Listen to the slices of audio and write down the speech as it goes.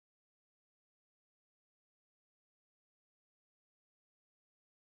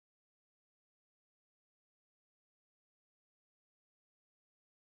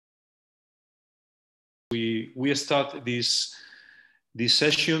we start this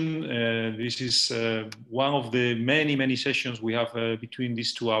session. This is one of the many sessions we have between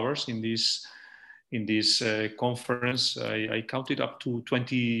these 2 hours in this conference. I counted up to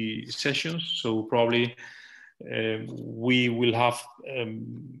 20 sessions, so probably we will have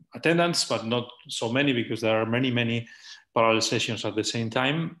attendance, but not so many because there are many parallel sessions at the same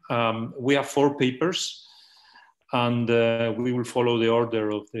time. We have 4 papers, and we will follow the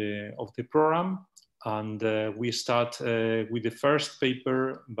order of the program. And we start with the first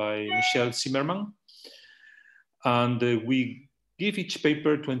paper by Michel Zimmermann. And we give each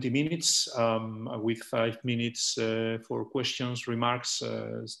paper 20 minutes with 5 minutes for questions, remarks.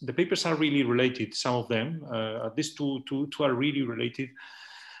 The papers are really related, some of them. At least two are really related.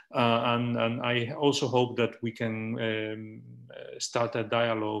 And I also hope that we can start a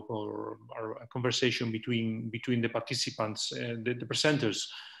dialogue or a conversation between the participants, the presenters,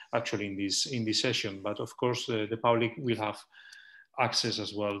 actually in this session. But of course, the public will have access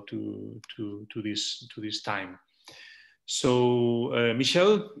as well to this time. So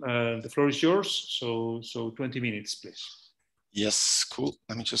Michel, the floor is yours. So 20 minutes, please. Yes, cool.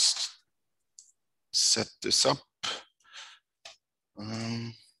 Let me just set this up.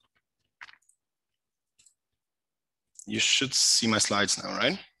 You should see my slides now,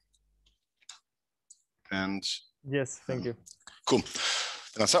 right? And yes, thank you. Cool.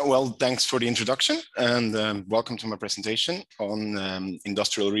 Well, thanks for the introduction, and welcome to my presentation on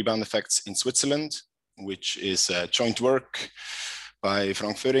industrial rebound effects in Switzerland, which is joint work by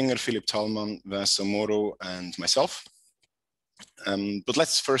Frank Vöhringer, Philippe, Thalmann, Vincent, Moreau, and myself. But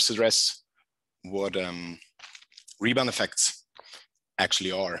let's first address what rebound effects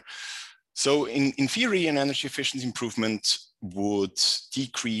actually are. So in theory, an energy efficiency improvement would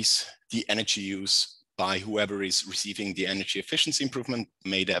decrease the energy use by whoever is receiving the energy efficiency improvement,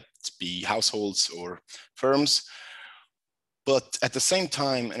 may that be households or firms. But at the same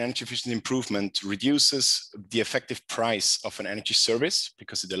time, an energy efficiency improvement reduces the effective price of an energy service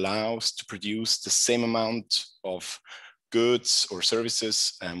because it allows to produce the same amount of goods or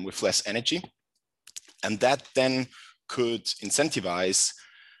services with less energy. And that then could incentivize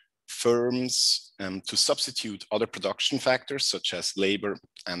firms to substitute other production factors such as labor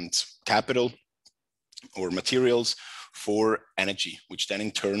and capital or materials for energy, which then in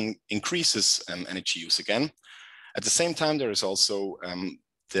turn increases energy use again. At the same time, there is also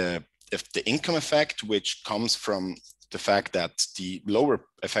the income effect, which comes from the fact that the lower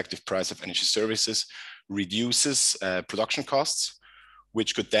effective price of energy services reduces production costs,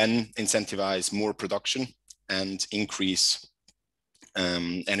 which could then incentivize more production and increase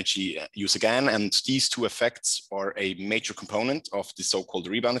energy use again. And these 2 effects are a major component of the so-called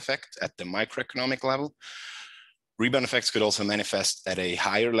rebound effect at the microeconomic level. Rebound effects could also manifest at a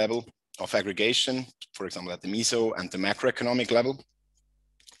higher level of aggregation, for example, at the meso and the macroeconomic level.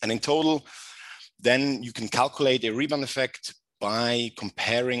 And in total, then you can calculate a rebound effect by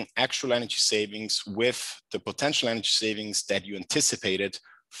comparing actual energy savings with the potential energy savings that you anticipated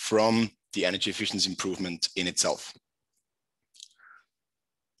from the energy efficiency improvement in itself.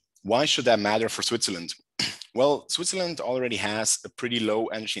 Why should that matter for Switzerland? Well, Switzerland already has a pretty low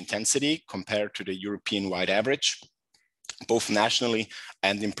energy intensity compared to the European-wide average, both nationally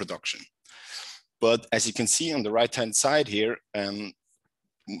and in production. But as you can see on the right-hand side here,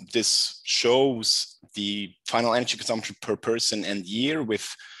 this shows the final energy consumption per person and year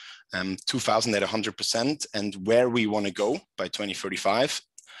with 2000 at 100% and where we want to go by 2035.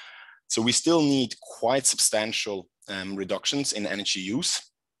 So we still need quite substantial reductions in energy use.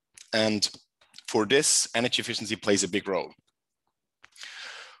 And for this, energy efficiency plays a big role.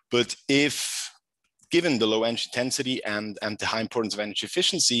 But if, given the low energy intensity and the high importance of energy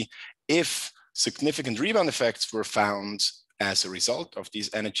efficiency, if significant rebound effects were found as a result of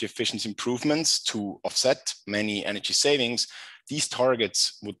these energy efficiency improvements to offset many energy savings, these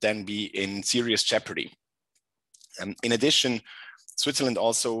targets would then be in serious jeopardy. In addition, Switzerland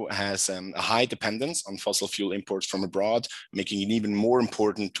also has a high dependence on fossil fuel imports from abroad, making it even more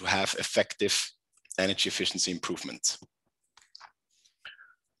important to have effective energy efficiency improvements.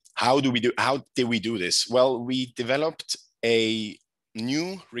 How did we do this? Well, we developed a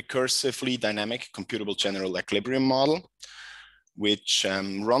new recursively dynamic computable general equilibrium model, which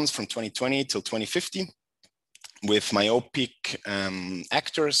runs from 2020 till 2050 with myopic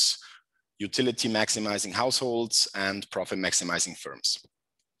actors, utility maximizing households, and profit maximizing firms.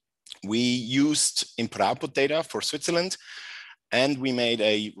 We used input-output data for Switzerland, and we made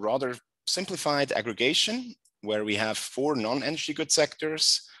a rather simplified aggregation where we have 4 non-energy good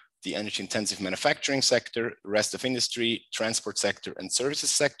sectors: the energy-intensive manufacturing sector, rest of industry, transport sector, and services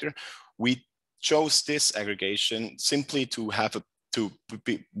sector. We chose this aggregation simply to have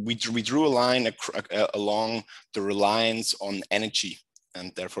we drew a line along the reliance on energy.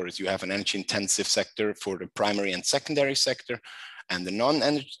 And therefore, you have an energy intensive sector for the primary and secondary sector, and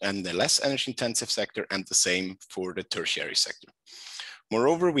the less energy intensive sector, and the same for the tertiary sector.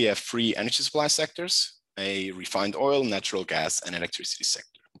 Moreover, we have 3 energy supply sectors: a refined oil, natural gas, and electricity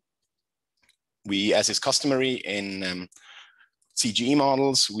sector. We, as is customary in CGE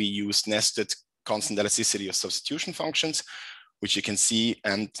models, we use nested constant elasticity of substitution functions, which you can see,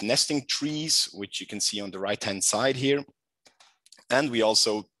 and nesting trees, which you can see on the right-hand side here. And we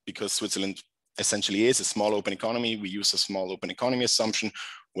also, because Switzerland essentially is a small open economy, we use a small open economy assumption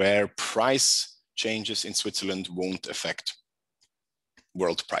where price changes in Switzerland won't affect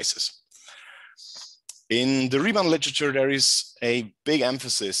world prices. In the rebound literature, there is a big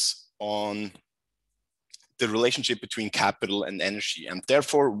emphasis on the relationship between capital and energy, and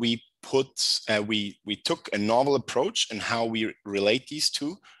therefore we took a novel approach in how we relate these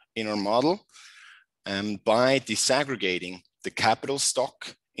two in our model, by disaggregating the capital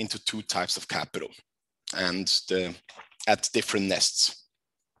stock into 2 types of capital and at different nests.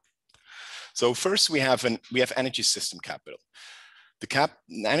 So first we have energy system capital. The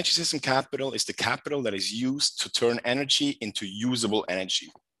energy system capital is the capital that is used to turn energy into usable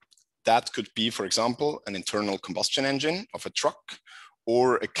energy. That could be, for example, an internal combustion engine of a truck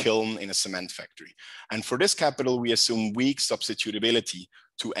or a kiln in a cement factory. And for this capital, we assume weak substitutability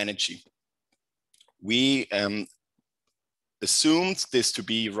to energy. We assumed this to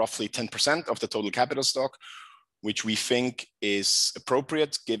be roughly 10% of the total capital stock, which we think is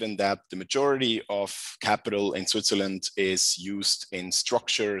appropriate given that the majority of capital in Switzerland is used in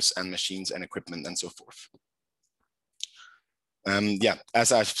structures and machines and equipment and so forth. Yeah,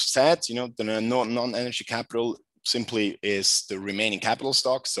 as I've said, the non-energy capital simply is the remaining capital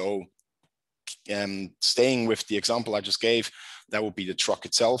stock. So staying with the example I just gave, that would be the truck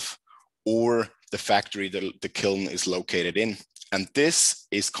itself or the factory that the kiln is located in. And this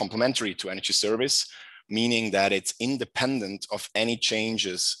is complementary to energy service, meaning that it's independent of any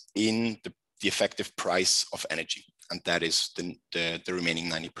changes in the effective price of energy. And that is the remaining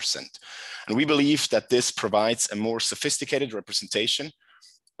 90%. And we believe that this provides a more sophisticated representation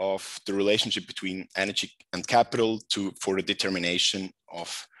of the relationship between energy and capital for the determination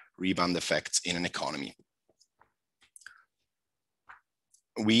of rebound effects in an economy.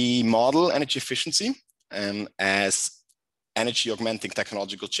 We model energy efficiency as energy augmenting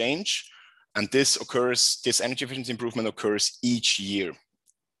technological change. And this energy efficiency improvement occurs each year.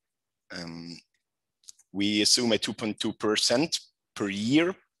 We assume a 2.2% per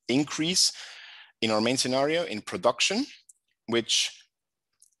year increase in our main scenario in production, which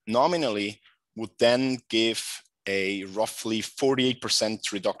nominally would then give a roughly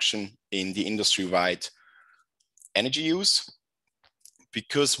 48% reduction in the industry-wide energy use.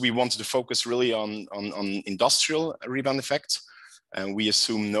 Because we wanted to focus really on industrial rebound effects, and we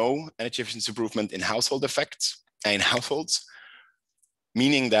assume no energy efficiency improvement in households,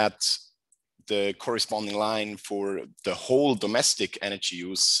 meaning that the corresponding line for the whole domestic energy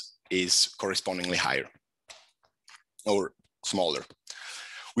use is correspondingly higher or smaller.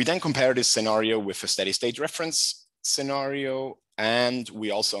 We then compare this scenario with a steady state reference scenario, and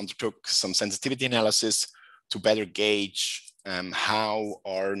we also undertook some sensitivity analysis to better gauge how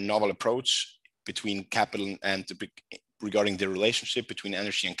our novel approach between capital and regarding the relationship between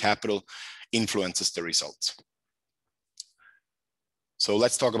energy and capital influences the results. So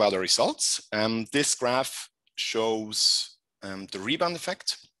let's talk about the results. This graph shows the rebound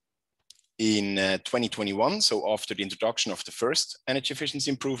effect in 2021, so after the introduction of the first energy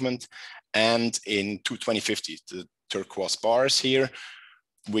efficiency improvement, and in 2050, the turquoise bars here,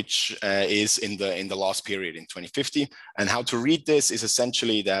 which is in the last period in 2050. And how to read this is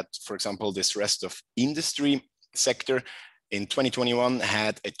essentially that, for example, this rest of industry sector in 2021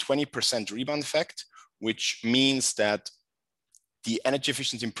 had a 20% rebound effect, which means that the energy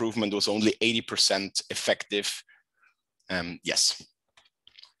efficiency improvement was only 80% effective. Yes.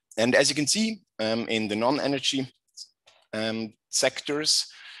 And as you can see, in the non-energy sectors,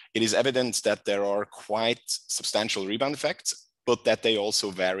 it is evident that there are quite substantial rebound effects, but that they also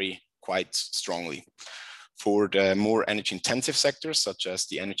vary quite strongly. For the more energy intensive sectors, such as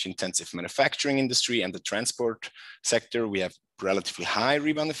the energy intensive manufacturing industry and the transport sector, we have relatively high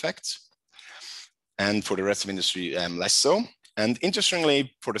rebound effects. And for the rest of industry, less so. And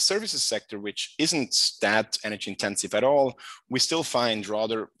interestingly, for the services sector, which isn't that energy intensive at all, we still find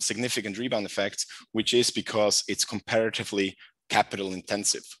rather significant rebound effects, which is because it's comparatively capital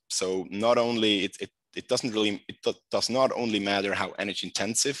intensive. So not only it does not only matter how energy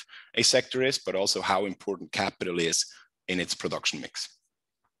intensive a sector is, but also how important capital is in its production mix.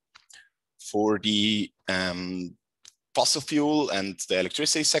 For the fossil fuel and the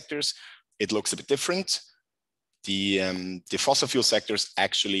electricity sectors, it looks a bit different. The fossil fuel sectors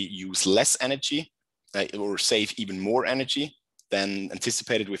actually use less energy or save even more energy than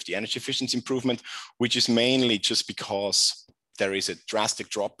anticipated with the energy efficiency improvement, which is mainly just because there is a drastic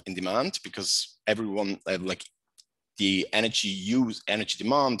drop in demand, because everyone like the energy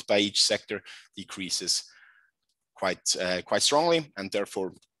demand by each sector decreases quite strongly, and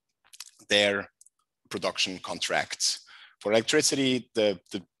therefore their production contracts. For electricity, the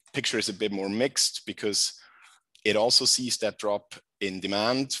picture is a bit more mixed, because it also sees that drop in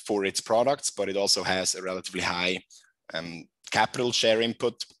demand for its products, but it also has a relatively high capital share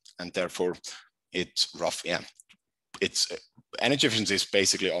input, and therefore its energy efficiency is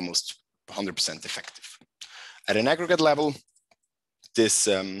basically almost 100% effective. At an aggregate level, this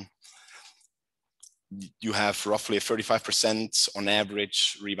you have roughly a 35% on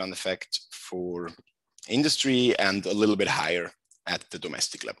average rebound effect for industry, and a little bit higher at the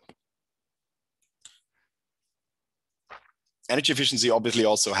domestic level. Energy efficiency obviously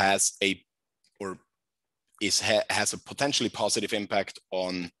also has a potentially positive impact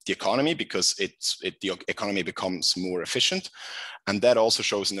on the economy, because the economy becomes more efficient, and that also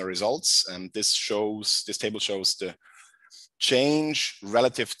shows in the results. And this table shows the change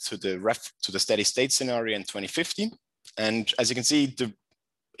relative to the steady state scenario in 2050. And as you can see, the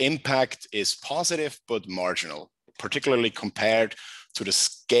impact is positive but marginal, particularly compared to the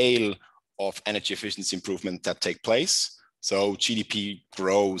scale of energy efficiency improvement that take place. So GDP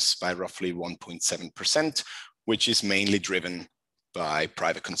grows by roughly 1.7%, which is mainly driven by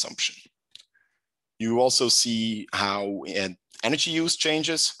private consumption. You also see how energy use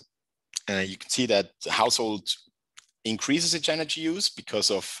changes. You can see that the household increases its energy use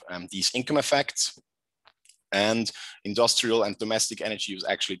because of these income effects, and industrial and domestic energy use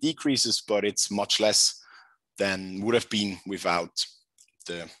actually decreases, but it's much less than would have been without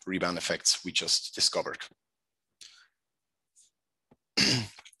the rebound effects we just discovered.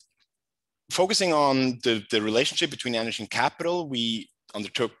 Focusing on the relationship between energy and capital, we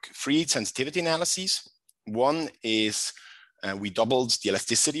undertook 3 sensitivity analyses. One is we doubled the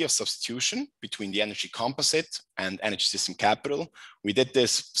elasticity of substitution between the energy composite and energy system capital. We did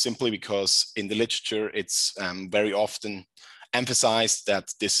this simply because in the literature, it's very often emphasized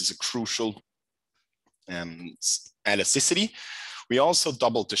that this is a crucial elasticity. We also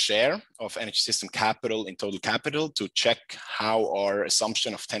doubled the share of energy system capital in total capital to check how our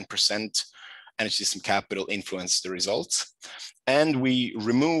assumption of 10% energy system capital influenced the results. And we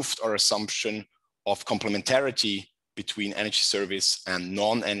removed our assumption of complementarity between energy service and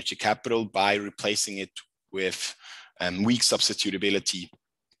non-energy capital by replacing it with weak substitutability,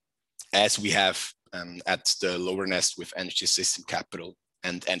 as we have at the lower nest with energy system capital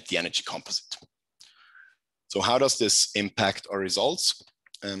and the energy composite. So how does this impact our results?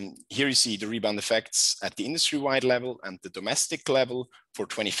 Here you see the rebound effects at the industry-wide level and the domestic level for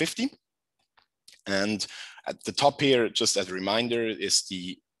 2050. And at the top here, just as a reminder, is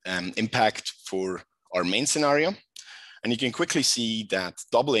the impact for our main scenario. And you can quickly see that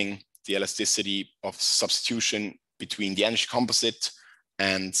doubling the elasticity of substitution between the energy composite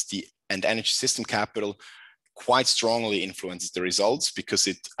and energy system capital quite strongly influences the results, because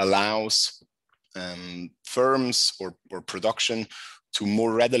it allows firms or production to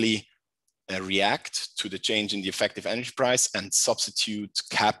more readily react to the change in the effective energy price and substitute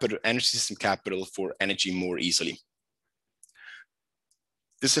energy system capital for energy more easily.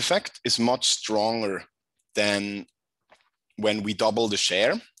 This effect is much stronger than when we double the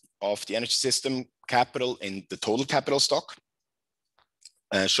share of the energy system capital in the total capital stock,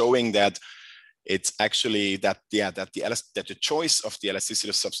 showing that it's actually that the choice of the elasticity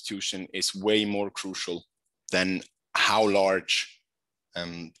of substitution is way more crucial than how large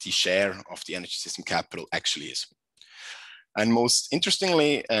the share of the energy system capital actually is. And most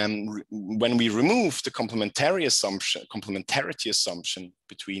interestingly, when we remove the complementarity assumption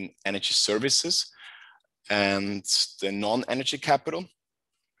between energy services and the non-energy capital,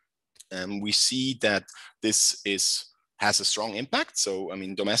 we see that this has a strong impact. So, I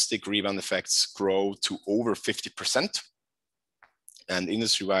mean, domestic rebound effects grow to over 50%, and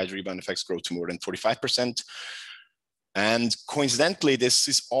industry-wide rebound effects grow to more than 45%. And coincidentally, this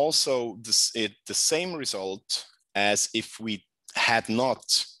is also the same result as if we had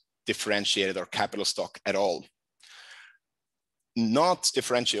not differentiated our capital stock at all. Not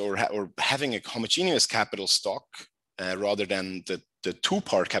differentiate or having a homogeneous capital stock rather than the the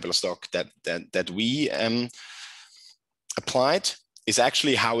two-part capital stock that we applied is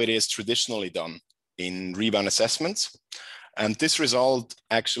actually how it is traditionally done in rebound assessments. And this result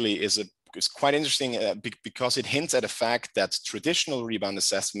actually is quite interesting because it hints at the fact that traditional rebound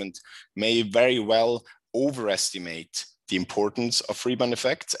assessment may very well overestimate the importance of rebound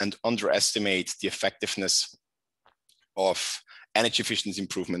effects and underestimate the effectiveness of energy efficiency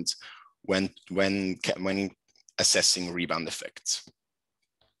improvement when assessing rebound effects.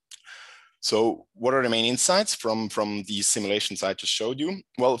 So what are the main insights from these simulations I just showed you?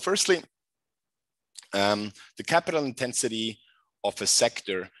 Well, firstly, the capital intensity of a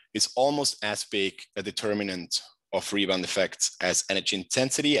sector is almost as big a determinant of rebound effects as energy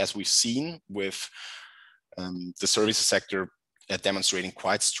intensity, as we've seen with the services sector demonstrating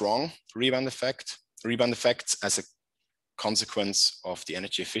quite strong rebound effects as a consequence of the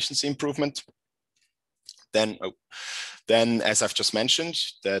energy efficiency improvement. Then, as I've just mentioned,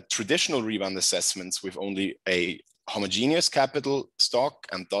 the traditional rebound assessments with only a homogeneous capital stock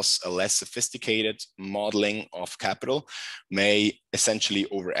and thus a less sophisticated modeling of capital may essentially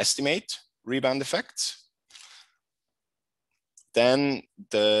overestimate rebound effects. Then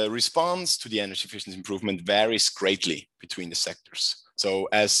the response to the energy efficiency improvement varies greatly between the sectors. So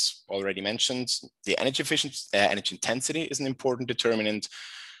as already mentioned, the energy intensity is an important determinant,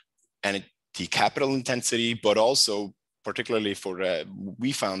 and the capital intensity, but also particularly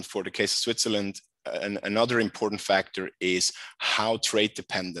we found for the case of Switzerland, another important factor is how trade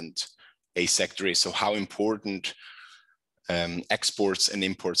dependent a sector is. So how important exports and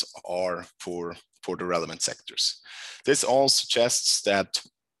imports are for the relevant sectors. This all suggests that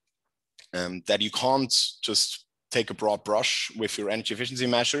that you can't just take a broad brush with your energy efficiency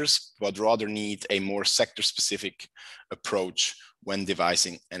measures, but rather need a more sector-specific approach when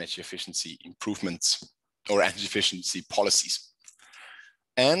devising energy efficiency improvements or energy efficiency policies.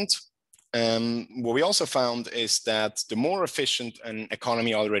 And what we also found is that the more efficient an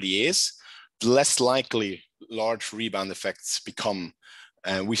economy already is, the less likely large rebound effects become.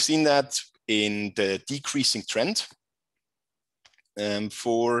 We've seen that in the decreasing trend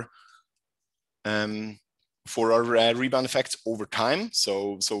for our rebound effects over time.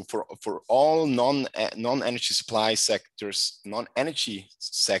 So for all non-energy supply sectors, non-energy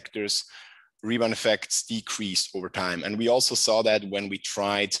sectors, rebound effects decreased over time. And we also saw that when we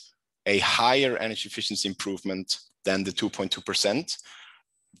tried a higher energy efficiency improvement than the 2.2%,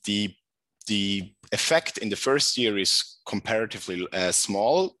 the effect in the first year is comparatively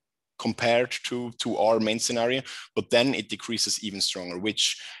small compared to our main scenario, but then it decreases even stronger,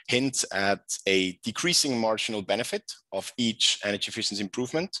 which hints at a decreasing marginal benefit of each energy efficiency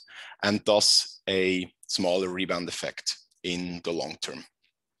improvement, and thus a smaller rebound effect in the long term.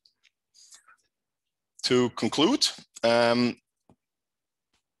 To conclude,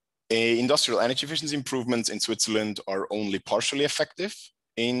 industrial energy efficiency improvements in Switzerland are only partially effective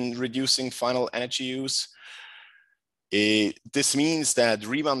in reducing final energy use. This means that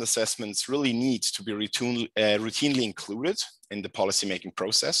rebound assessments really need to be routinely included in the policymaking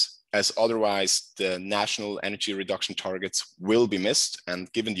process, as otherwise the national energy reduction targets will be missed.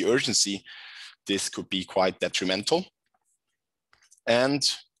 And given the urgency, this could be quite detrimental. And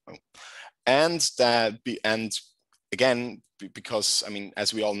again, because I mean,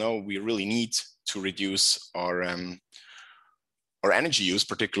 as we all know, we really need to reduce our energy use,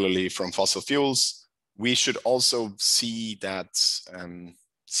 particularly from fossil fuels. We should also see to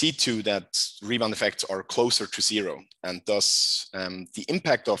that rebound effects are closer to zero, and thus the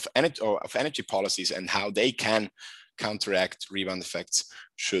impact of energy policies and how they can counteract rebound effects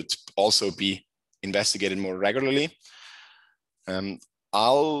should also be investigated more regularly.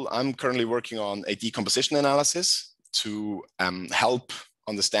 I'm currently working on a decomposition analysis to help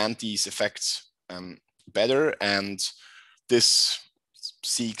understand these effects better, and this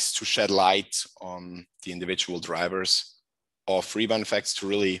seeks to shed light on the individual drivers of rebound effects to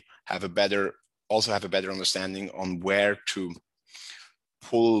really have a better understanding on where to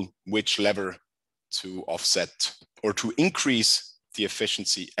pull which lever to offset or to increase the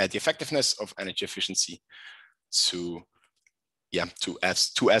efficiency, the effectiveness of energy efficiency to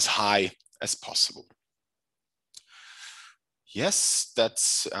as high as possible. Yes,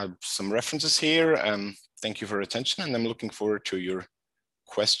 that's some references here. Thank you for your attention, and I'm looking forward to your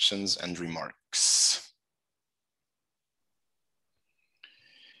questions and remarks.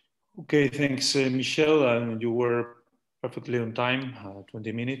 Okay, thanks, Michel. You were perfectly on time,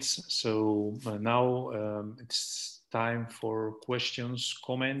 20 minutes. So now it's time for questions,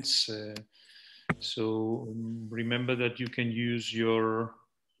 comments. So remember that you can use your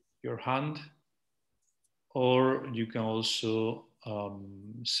hand, or you can also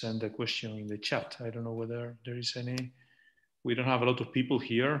send a question in the chat. I don't know whether there is any. We don't have a lot of people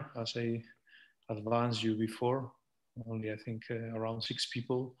here, as I advanced you before. Only I think around 6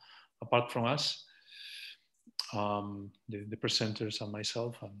 people, apart from us, the presenters and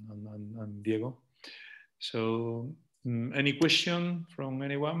myself and Diego. So, any question from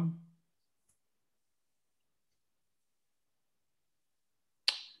anyone?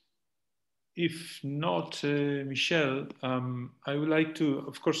 If not, Michel, I would like to,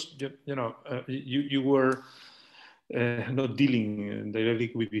 of course, you were not dealing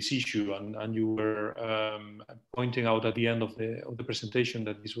directly with this issue, and you were pointing out at the end of the presentation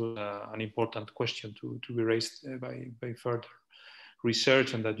that this was an important question to be raised by further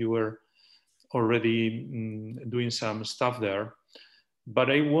research, and that you were already doing some stuff there. But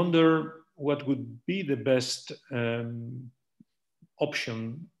I wonder what would be the best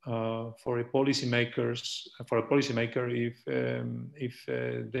option for a policymaker if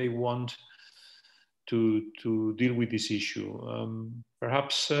they want to deal with this issue.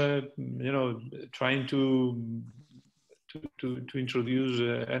 Perhaps trying to introduce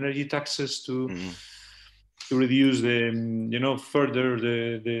energy taxes to reduce the further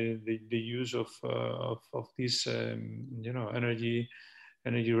the use of these energy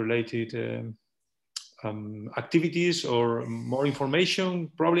related activities, or more information.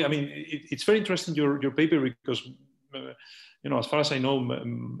 Probably, I mean, it's very interesting your paper, because as far as I know,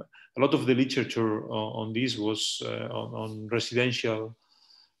 a lot of the literature on this was on residential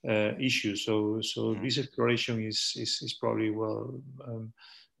issues. So this exploration is probably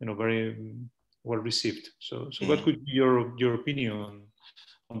very well received. So what could be your opinion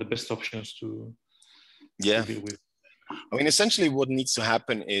on the best options to deal with? I mean, essentially what needs to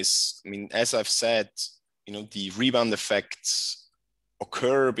happen is, I mean, as I've said, the rebound effects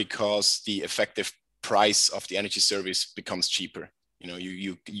occur because the effective price of the energy service becomes cheaper.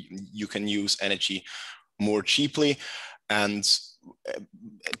 You can use energy more cheaply, and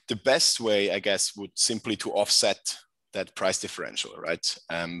the best way, I guess, would simply to offset that price differential, right?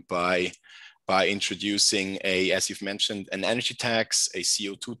 By introducing as you've mentioned, an energy tax, a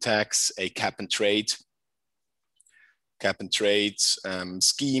CO2 tax, a cap and trade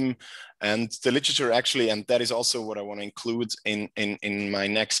scheme. And the literature actually, and that is also what I want to include in my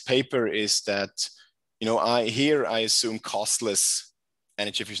next paper, is that, I assume costless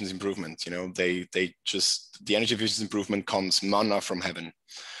energy efficiency improvement. The energy efficiency improvement comes manna from heaven.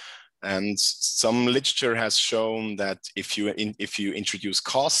 And some literature has shown that if you introduce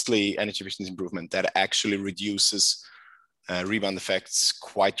costly energy efficiency improvement, that actually reduces rebound effects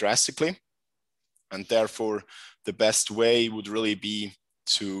quite drastically. And therefore, the best way would really be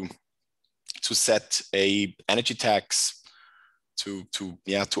to set a energy tax to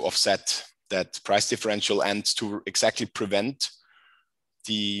offset that price differential, and to exactly prevent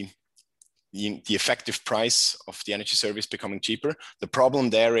the effective price of the energy service becoming cheaper. The problem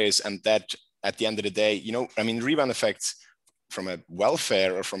there is, and that at the end of the day, rebound effects from a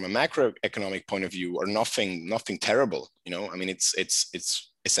welfare or from a macroeconomic point of view are nothing terrible.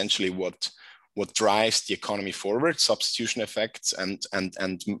 It's essentially what drives the economy forward, substitution effects and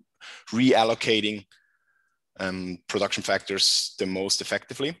reallocating production factors the most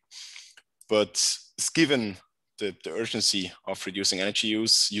effectively. But given the urgency of reducing energy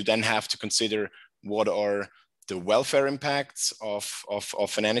use, you then have to consider what are the welfare impacts of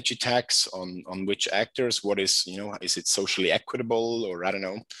an energy tax on which actors. What is, is it socially equitable, or I don't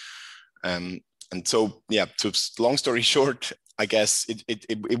know. And so, to long story short, I guess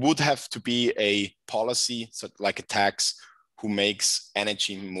it would have to be a policy, so like a tax, who makes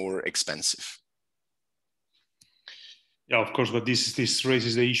energy more expensive. Yeah, of course, but this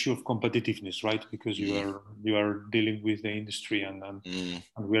raises the issue of competitiveness, right? Because you are dealing with the industry, and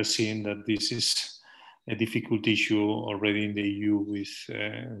we are seeing that this is a difficult issue already in the EU with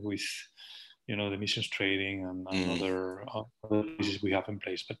the emissions trading and other pieces we have in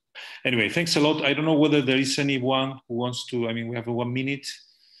place. But anyway, thanks a lot. I don't know whether there is anyone who wants to. I mean, we have 1 minute.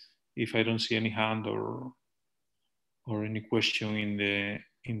 If I don't see any hand or any question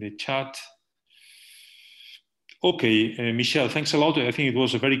in the chat. Okay, Michel, thanks a lot. I think it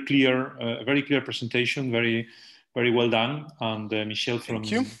was a very clear presentation, very, very well done. And Michel from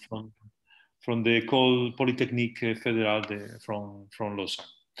the École Polytechnique Fédérale from Lausanne.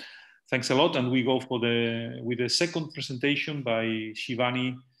 Thanks a lot. And we go with the second presentation by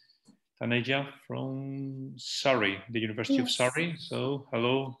Shivani Taneja from Surrey, the University of Surrey. So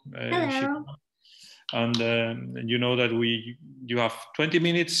hello. Shivani. And you know that you have 20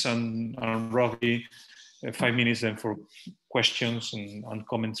 minutes and roughly 5 minutes then for questions and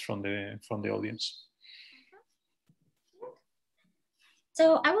comments from the audience.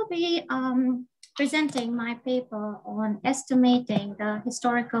 So I will be presenting my paper on estimating the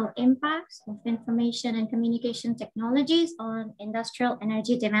historical impacts of information and communication technologies on industrial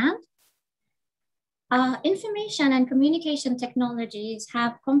energy demand. Information and communication technologies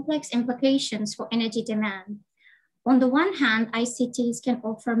have complex implications for energy demand. On the one hand, ICTs can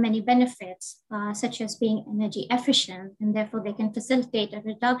offer many benefits, such as being energy efficient, and therefore they can facilitate a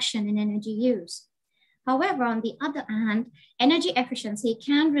reduction in energy use. However, on the other hand, energy efficiency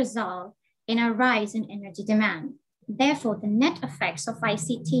can result in a rise in energy demand. Therefore, the net effects of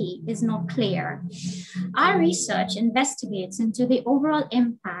ICT is not clear. Our research investigates into the overall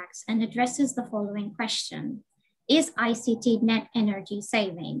impacts and addresses the following question: is ICT net energy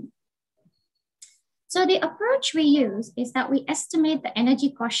saving? So the approach we use is that we estimate the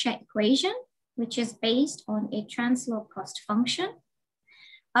energy cost share equation, which is based on a translate cost function.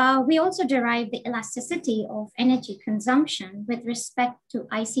 We also derive the elasticity of energy consumption with respect to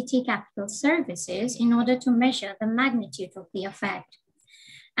ICT capital services in order to measure the magnitude of the effect.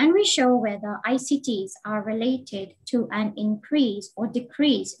 And we show whether ICTs are related to an increase or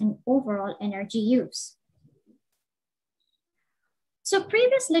decrease in overall energy use. So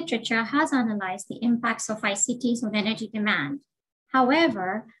previous literature has analyzed the impacts of ICTs on energy demand.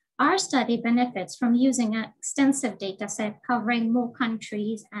 However, our study benefits from using an extensive data set covering more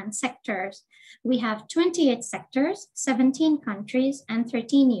countries and sectors. We have 28 sectors, 17 countries, and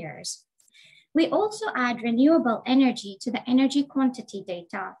 13 years. We also add renewable energy to the energy quantity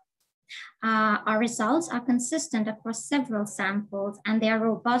data. Our results are consistent across several samples, and they are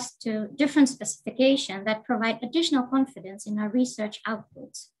robust to different specifications that provide additional confidence in our research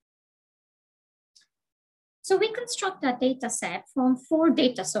outputs. So we construct our data set from 4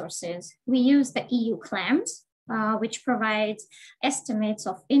 data sources. We use the EU CLEMS, which provides estimates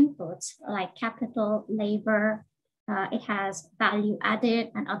of inputs like capital, labor. It has value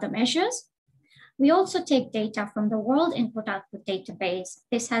added and other measures. We also take data from the World Input-Output Database.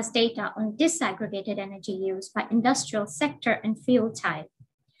 This has data on disaggregated energy use by industrial sector and fuel type.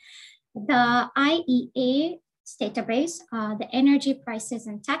 The IEA database, the Energy Prices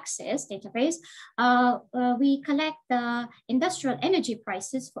and Taxes database, we collect the industrial energy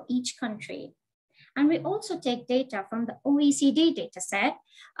prices for each country. And we also take data from the OECD dataset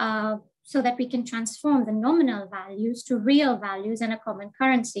so that we can transform the nominal values to real values in a common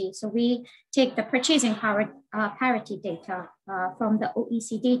currency. So we take the purchasing power parity data from the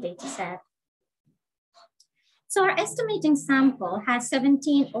OECD dataset. So our estimating sample has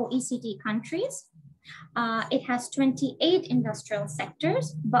 17 OECD countries. It has 28 industrial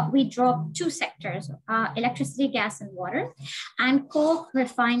sectors, but we drop 2 sectors, electricity, gas, and water, and coal,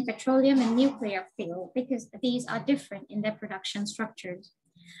 refined petroleum, and nuclear fuel, because these are different in their production structures.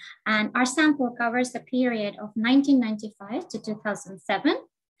 And our sample covers the period of 1995 to 2007.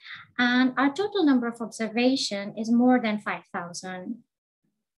 And our total number of observation is more than 5,000.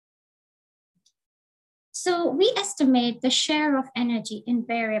 So we estimate the share of energy in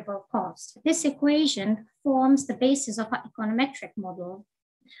variable cost. This equation forms the basis of our econometric model.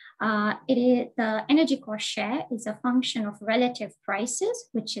 The energy cost share is a function of relative prices,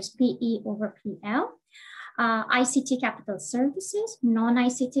 which is PE over PL, ICT capital services,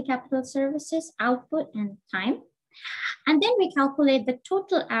 non-ICT capital services, output, and time. And then we calculate the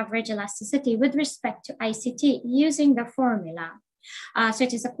total average elasticity with respect to ICT using the formula. So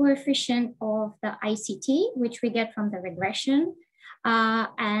it is a coefficient of the ICT, which we get from the regression,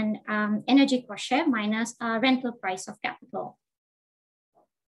 and energy cost share minus rental price of capital.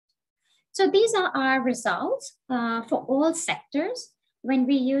 So these are our results for all sectors. When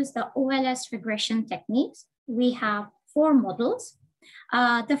we use the OLS regression techniques, we have 4 models.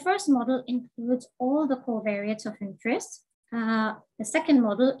 The first model includes all the covariates of interest. The second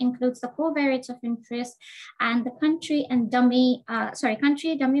model includes the covariates of interest and the country, dummy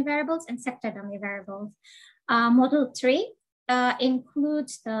variables and sector dummy variables. Model 3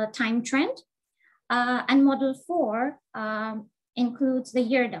 includes the time trend, and model 4 includes the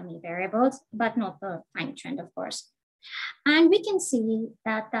year dummy variables, but not the time trend, of course. And we can see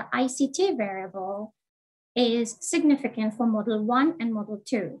that the ICT variable is significant for model 1 and model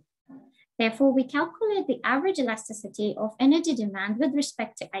 2. Therefore, we calculate the average elasticity of energy demand with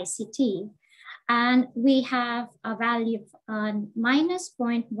respect to ICT, and we have a value of minus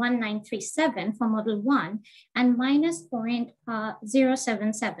 0.1937 for model 1 and minus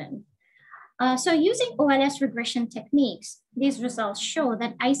 0.077. So using OLS regression techniques, these results show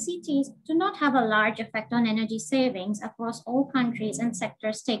that ICTs do not have a large effect on energy savings across all countries and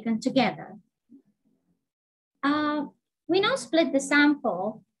sectors taken together. We now split the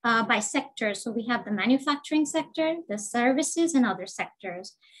sample by sectors. So we have the manufacturing sector, the services, and other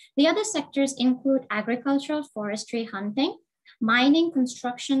sectors. The other sectors include agricultural, forestry, hunting, mining,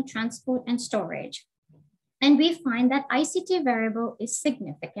 construction, transport, and storage. And we find that ICT variable is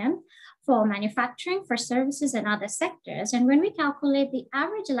significant for manufacturing, for services, and other sectors. And when we calculate the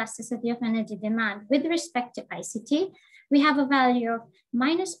average elasticity of energy demand with respect to ICT, we have a value of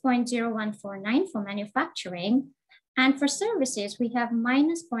minus 0.0149 for manufacturing. And for services, we have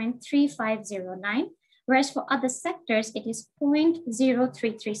minus 0.3509, whereas for other sectors, it is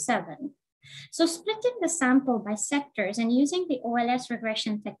 0.0337. So splitting the sample by sectors and using the OLS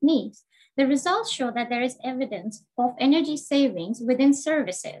regression techniques, the results show that there is evidence of energy savings within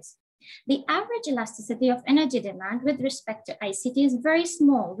services. The average elasticity of energy demand with respect to ICT is very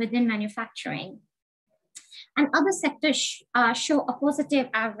small within manufacturing. And other sectors show a positive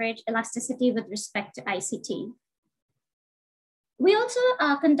average elasticity with respect to ICT. We also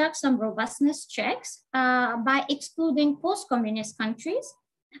conduct some robustness checks by excluding post-communist countries,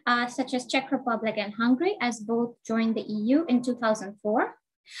 such as Czech Republic and Hungary, as both joined the EU in 2004.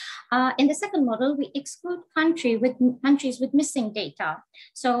 In the second model, we exclude countries with missing data.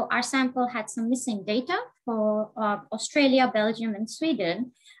 So our sample had some missing data for Australia, Belgium, and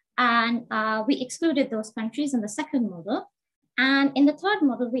Sweden. And we excluded those countries in the second model. And in the third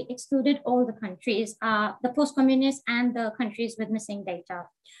model, we excluded all the countries, the post-communist and the countries with missing data.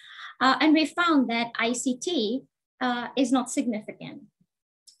 And we found that ICT is not significant.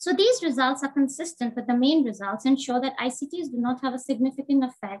 So these results are consistent with the main results and show that ICTs do not have a significant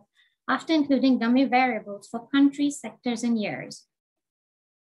effect after including dummy variables for countries, sectors, and years.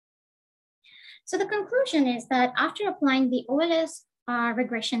 So the conclusion is that after applying the OLS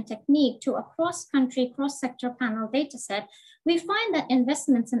regression technique to a cross-country, cross-sector panel dataset, we find that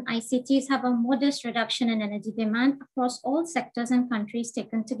investments in ICTs have a modest reduction in energy demand across all sectors and countries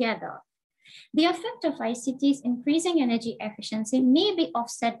taken together. The effect of ICTs increasing energy efficiency may be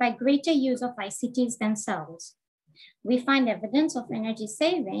offset by greater use of ICTs themselves. We find evidence of energy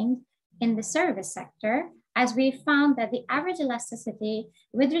savings in the service sector, as we found that the average elasticity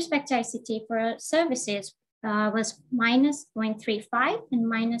with respect to ICT for services was minus 0.35 and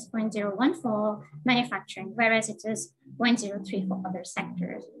minus 0.01 for manufacturing, whereas it is 0.03 for other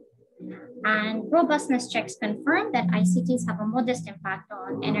sectors. And robustness checks confirm that ICTs have a modest impact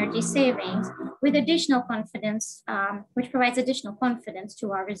on energy savings with additional confidence, which provides additional confidence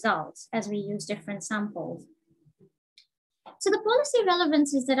to our results as we use different samples. So the policy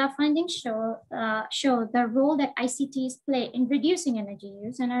relevances that our findings show the role that ICTs play in reducing energy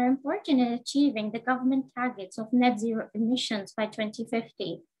use and are important in achieving the government targets of net zero emissions by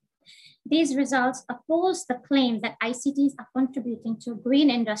 2050. These results oppose the claim that ICTs are contributing to a green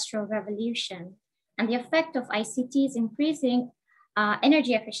industrial revolution, and the effect of ICTs increasing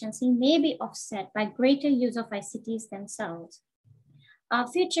energy efficiency may be offset by greater use of ICTs themselves.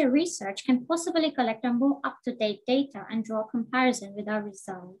 Future research can possibly collect a more up-to-date data and draw a comparison with our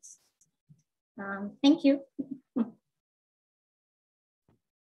results. Thank you.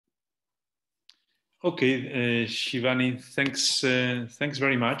 Okay, Shivani, thanks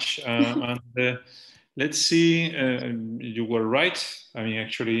very much. Let's see, you were right. I mean,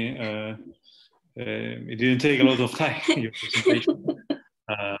 actually, it didn't take a lot of time, your presentation.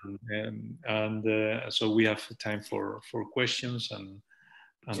 So we have time for questions and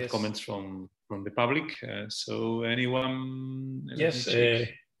yes, comments from the public. So anyone? Yes,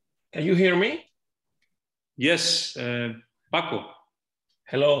 can you hear me? Yes, Paco.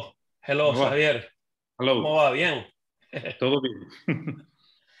 Hello, Xavier. Hello. ¿Cómo va? Bien. Todo bien.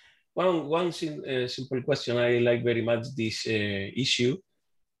 One simple question. I like very much this issue,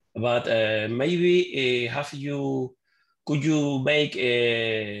 but maybe could you make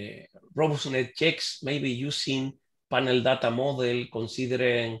robustness checks, maybe using panel data model,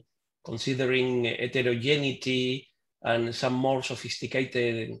 considering heterogeneity and some more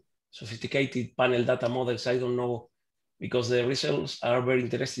sophisticated panel data models? I don't know, because the results are very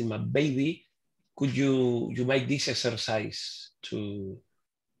interesting, but maybe could you make this exercise to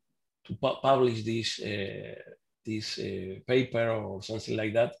publish this paper or something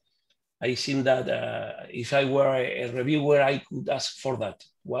like that? I think that if I were a reviewer, I could ask for that.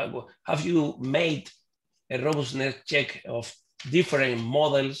 Have you made a robustness check of different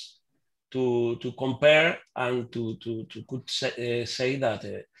models to compare and to could say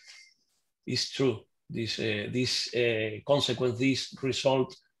that it's true, this consequence, this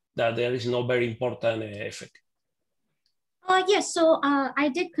result, that there is no very important effect? Yes, so I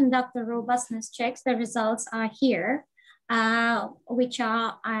did conduct the robustness checks. The results are here, which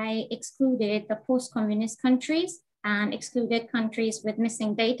are, I excluded the post-communist countries and excluded countries with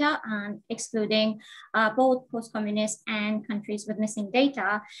missing data and excluding both post-communist and countries with missing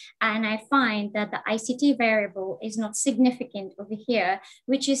data. And I find that the ICT variable is not significant over here,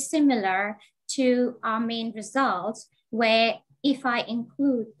 which is similar to our main results, where if I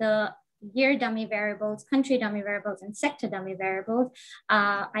include the year dummy variables, country dummy variables, and sector dummy variables,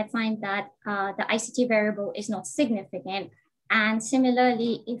 I find that the ICT variable is not significant. And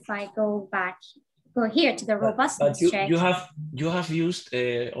similarly, if I go here to the robustness check. You have used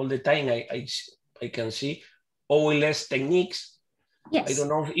all the time, I can see, OLS techniques. Yes. I don't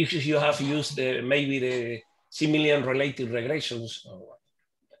know if you have used maybe the similar related regressions.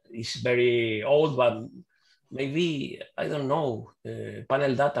 It's very old, but maybe, I don't know,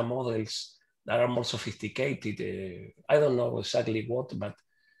 panel data models that are more sophisticated. I don't know exactly what, but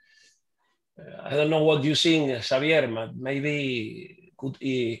I don't know what you think, Xavier, but maybe could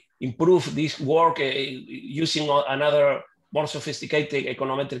improve this work using another more sophisticated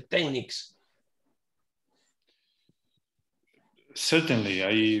econometric techniques. Certainly,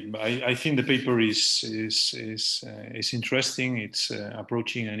 I think the paper is interesting. It's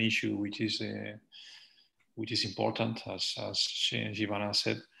approaching an issue which is important, as Janna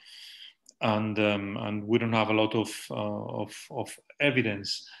said, and we don't have a lot of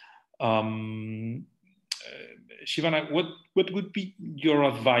evidence. Shivani, what would be your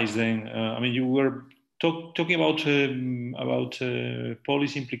advice then? I mean, you were talking about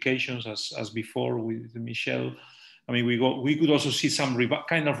policy implications as before with Michel. I mean, we could also see some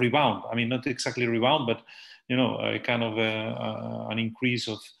kind of rebound. I mean, not exactly rebound, but you know, a kind of an increase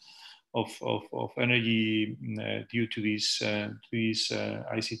of energy due to this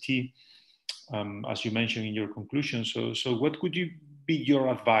ICT, as you mentioned in your conclusion. So what could be your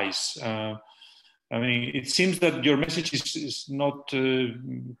advice? I mean, it seems that your message is not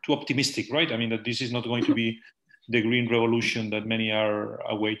too optimistic, right? I mean, that this is not going to be the green revolution that many are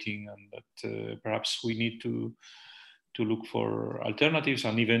awaiting, and that perhaps we need to look for alternatives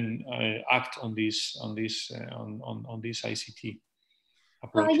and even act on this ICT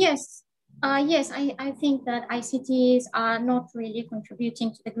approach. Yes, I think that ICTs are not really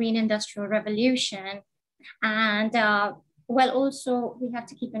contributing to the green industrial revolution, and well, also we have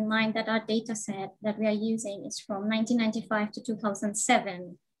to keep in mind that our data set that we are using is from 1995 to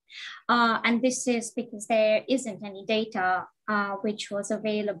 2007. And this is because there isn't any data which was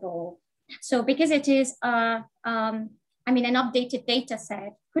available. So because it is, an updated data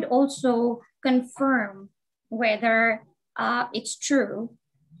set could also confirm whether it's true.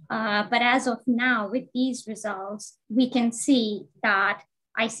 But as of now, with these results, we can see that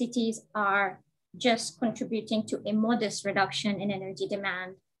ICTs are just contributing to a modest reduction in energy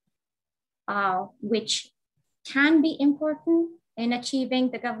demand, which can be important in achieving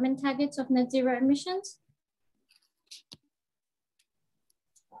the government targets of net zero emissions.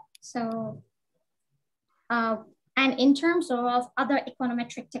 So, and in terms of other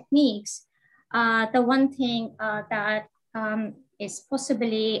econometric techniques, the one thing that is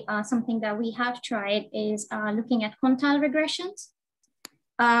possibly something that we have tried is looking at quantile regressions.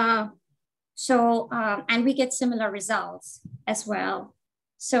 And we get similar results as well.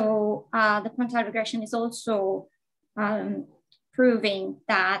 So the quantile regression is also proving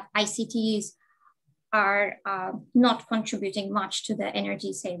that ICTs are not contributing much to the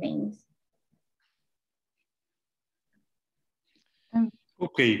energy savings.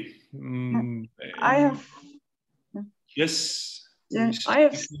 Okay. I have. Yes. Yeah, I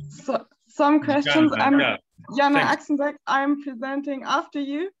have some questions. Janna, Janna Axenbeck. I'm presenting after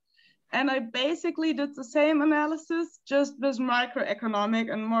you. And I basically did the same analysis, just with microeconomic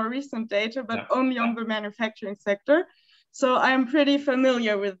and more recent data, but only on the manufacturing sector. So I'm pretty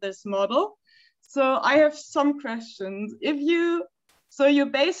familiar with this model. So I have some questions. So you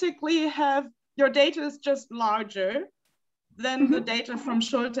basically have, your data is just larger than the data from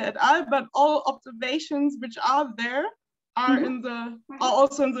Schulte et al., but all observations which are there are are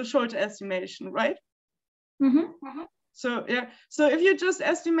also in the Schulte estimation, right? So yeah, so if you just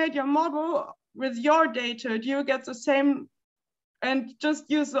estimate your model with your data, do you get the same, and just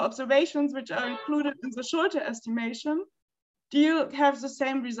use the observations which are included in the Schulte estimation, do you have the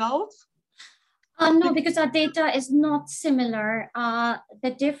same results? No, because our data is not similar.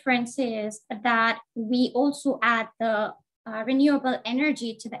 The difference is that we also add the renewable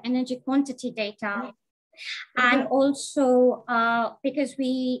energy to the energy quantity data. And also because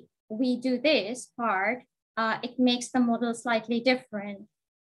we do this part, it makes the model slightly different.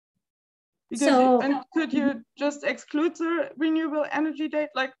 Because and could you just exclude the renewable energy data?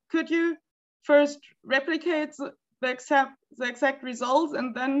 Like, could you first replicate the exact results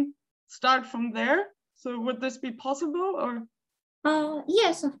and then start from there? So would this be possible or?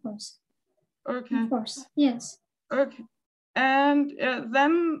 Yes, of course. Okay. Of course, yes. Okay. And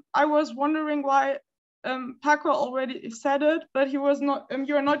then I was wondering why Paco already said it, but he was not,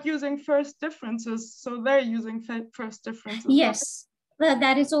 you're not using first differences. So they're using first differences. Yes, well,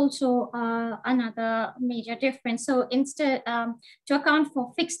 that is also another major difference. So instead, to account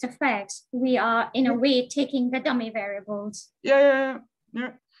for fixed effects, we are in a way taking the dummy variables. Yeah.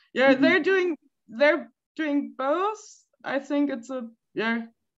 They're doing both. I think it's so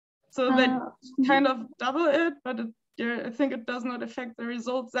they kind of double it, but I think it does not affect the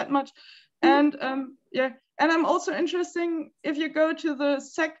results that much. And and I'm also interested if you go to the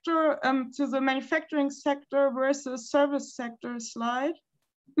sector, to the manufacturing sector versus service sector slide.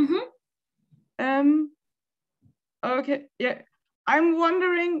 Okay, yeah, I'm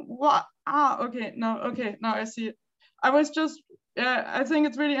wondering what. Now I see it. I was just. I think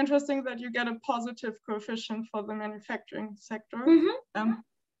it's really interesting that you get a positive coefficient for the manufacturing sector.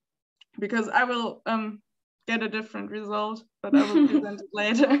 Because I will get a different result, but I will present it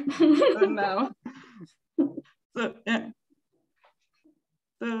later. So now. So yeah.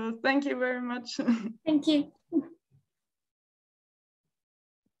 So thank you very much. Thank you.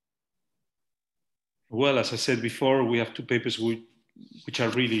 Well, as I said before, we have two papers which are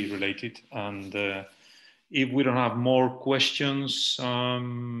really related, and if we don't have more questions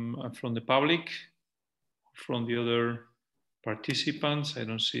from the public, from the other participants, I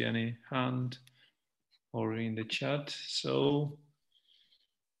don't see any hand or in the chat, so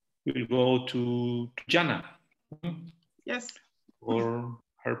we'll go to Janna. Yes. For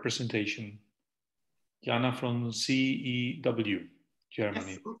her presentation. Janna from CEW,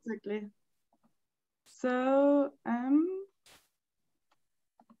 Germany. Yes, exactly. So,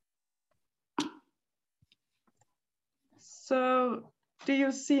 so do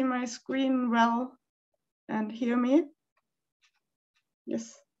you see my screen well and hear me?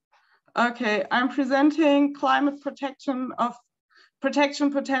 Yes. Okay, I'm presenting climate protection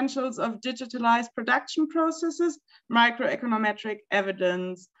potentials of digitalized production processes, microeconometric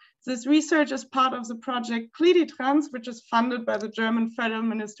evidence. This research is part of the project CLIDITRANS, which is funded by the German Federal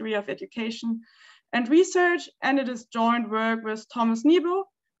Ministry of Education and Research, and it is joint work with Thomas Niebel,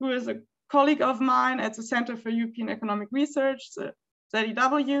 who is a colleague of mine at the Center for European Economic Research, the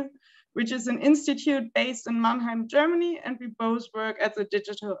ZEW, which is an institute based in Mannheim, Germany, and we both work at the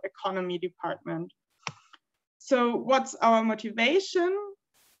Digital Economy Department. So what's our motivation?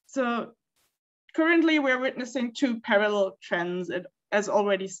 So currently we're witnessing two parallel trends, as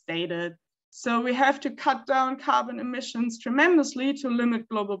already stated. So we have to cut down carbon emissions tremendously to limit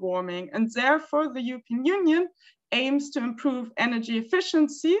global warming. And therefore the European Union aims to improve energy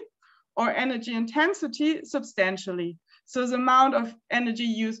efficiency or energy intensity substantially. So the amount of energy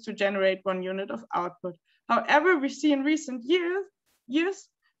used to generate 1 unit of output. However, we see in recent years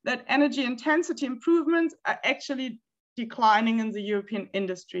that energy intensity improvements are actually declining in the European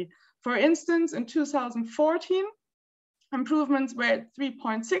industry. For instance, in 2014, improvements were at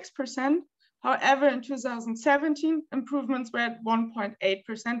 3.6%. However, in 2017, improvements were at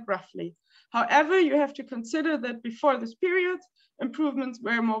 1.8% roughly. However, you have to consider that before this period, improvements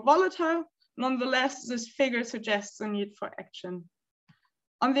were more volatile. Nonetheless, this figure suggests a need for action.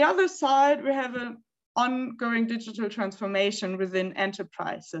 On the other side, we have an ongoing digital transformation within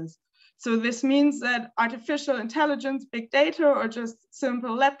enterprises. So this means that artificial intelligence, big data, or just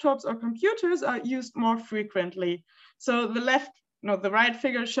simple laptops or computers are used more frequently. So the right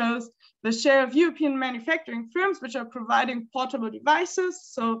figure shows the share of European manufacturing firms which are providing portable devices,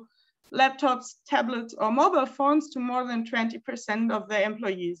 so laptops, tablets, or mobile phones to more than 20% of their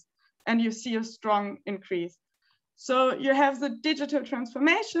employees. And you see a strong increase. So you have the digital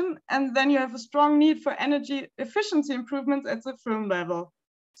transformation, and then you have a strong need for energy efficiency improvements at the firm level.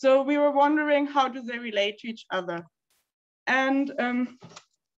 So we were wondering, how do they relate to each other? And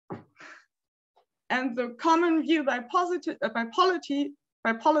the common view by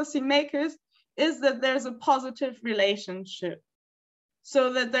policymakers is that there's a positive relationship.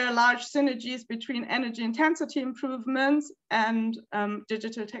 So that there are large synergies between energy intensity improvements and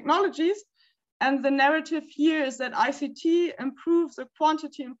digital technologies. And the narrative here is that ICT improves the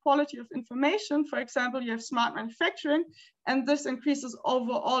quantity and quality of information. For example, you have smart manufacturing, and this increases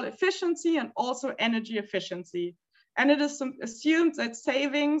overall efficiency and also energy efficiency. And it is assumed that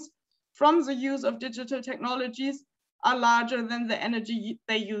savings from the use of digital technologies are larger than the energy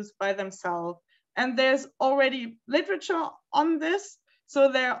they use by themselves. And there's already literature on this. So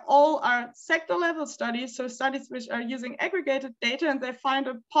there all are sector level studies, so studies which are using aggregated data, and they find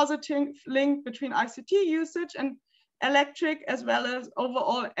a positive link between ICT usage and electric as well as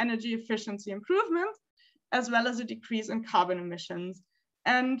overall energy efficiency improvement. as well as a decrease in carbon emissions.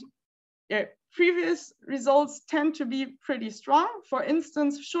 And previous results tend to be pretty strong. For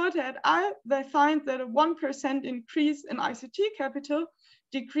instance, Schulte et al., they find that a 1% increase in ICT capital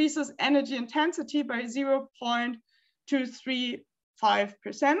decreases energy intensity by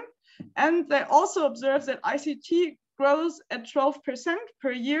 0.235%. And they also observe that ICT grows at 12%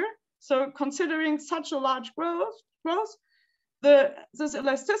 per year. So considering such a large growth, this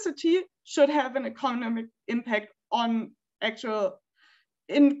elasticity should have an economic impact on actual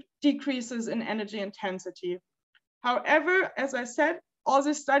decreases in energy intensity. However, as I said, all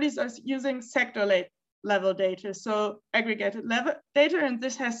these studies are using sector level data, so aggregated level data, and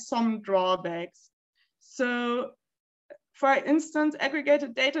this has some drawbacks. So for instance,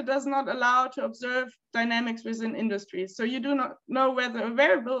 aggregated data does not allow to observe dynamics within industries. So you do not know whether a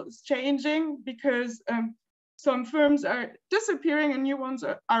variable is changing because some firms are disappearing and new ones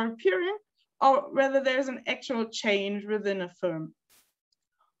are appearing, or whether there's an actual change within a firm.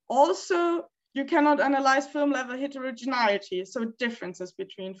 Also, you cannot analyze firm level heterogeneity, so differences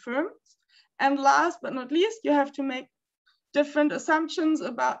between firms. And last but not least, you have to make different assumptions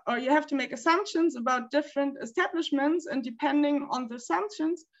about, or you have to make assumptions about different establishments, and depending on the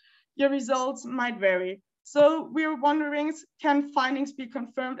assumptions, your results might vary. So we're wondering, can findings be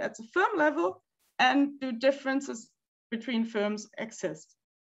confirmed at the firm level, and do differences between firms exist?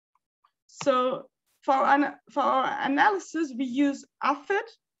 So for our analysis, we use AFID,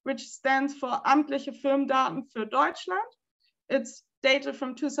 which stands for Amtliche Firmendaten für Deutschland. It's data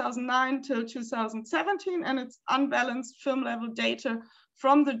from 2009 till 2017, and it's unbalanced firm level data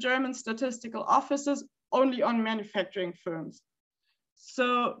from the German statistical offices only on manufacturing firms.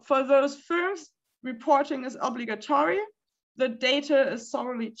 So for those firms, reporting is obligatory. The data is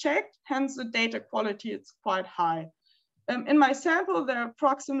thoroughly checked, hence the data quality is quite high. In my sample, there are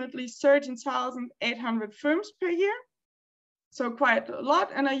approximately 13,800 firms per year, so quite a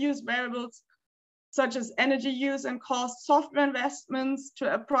lot, and I use variables such as energy use and cost, software investments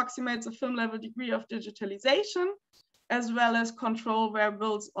to approximate the firm level degree of digitalization, as well as control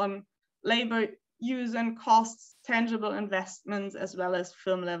variables on labor use and costs, tangible investments, as well as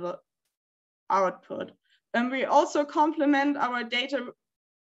firm level output. And we also complement our data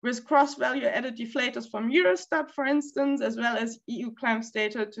with cross-value added deflators from Eurostat, for instance, as well as EU claims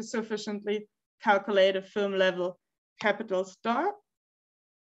data to sufficiently calculate a firm level capital stock.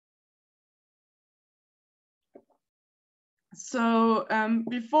 So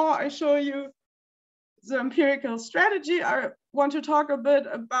before I show you the empirical strategy, I want to talk a bit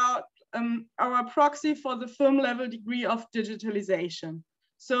about our proxy for the firm level degree of digitalization.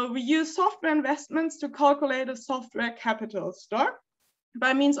 So we use software investments to calculate a software capital stock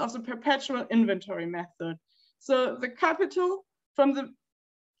by means of the perpetual inventory method. So the capital from the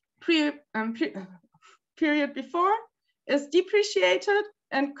period before is depreciated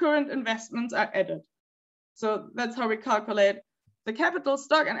and current investments are added. So that's how we calculate the capital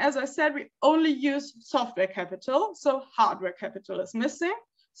stock. And as I said, we only use software capital, so hardware capital is missing.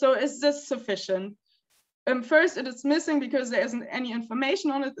 So is this sufficient? First, it is missing because there isn't any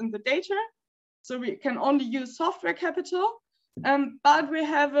information on it in the data. So we can only use software capital, but we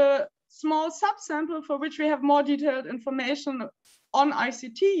have a small subsample for which we have more detailed information on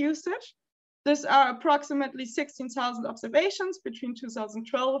ICT usage. These are approximately 16,000 observations between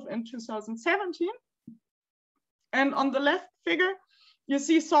 2012 and 2017. And on the left figure, you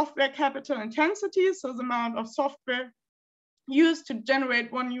see software capital intensity, so the amount of software used to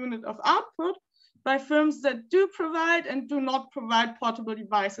generate 1 unit of output by firms that do provide and do not provide portable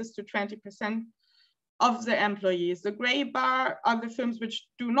devices to 20% of the employees. The gray bar are the firms which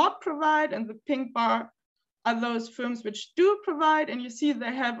do not provide, and the pink bar are those firms which do provide, and you see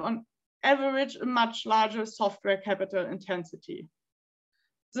they have on average a much larger software capital intensity.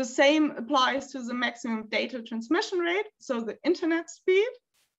 The same applies to the maximum data transmission rate, so the internet speed.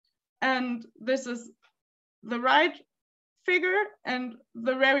 And this is the right figure, and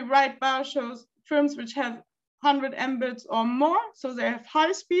the very right bar shows firms which have 100 Mbits or more, so they have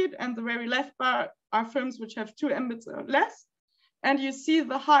high speed, and the very left bar are firms which have 2 Mbits or less. And you see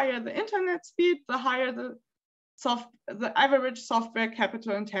the higher the internet speed, the higher the average software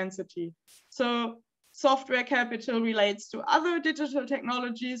capital intensity. So software capital relates to other digital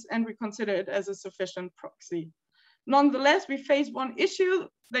technologies, and we consider it as a sufficient proxy. Nonetheless, we face one issue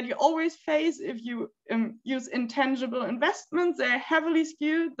that you always face if you use intangible investments. They're heavily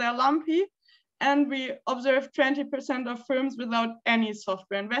skewed, they're lumpy, and we observe 20% of firms without any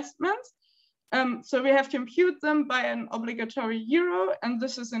software investments. So we have to impute them by an obligatory euro, and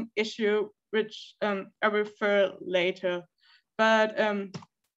this is an issue which I refer later. But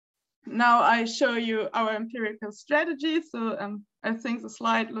Now I show you our empirical strategy. So I think the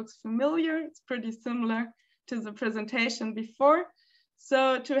slide looks familiar. It's pretty similar to the presentation before.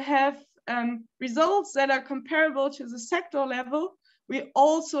 So to have results that are comparable to the sector level, we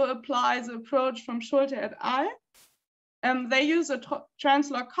also apply the approach from Schulte et al. They use a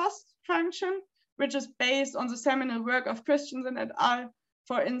translog cost function, which is based on the seminal work of Christensen et al.,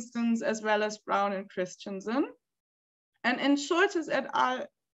 for instance, as well as Brown and Christensen. And in Schulte's et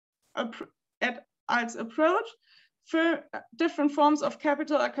al's approach, for different forms of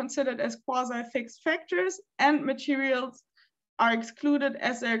capital are considered as quasi-fixed factors, and materials are excluded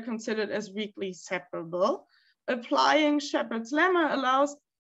as they're considered as weakly separable. Applying Shepard's lemma allows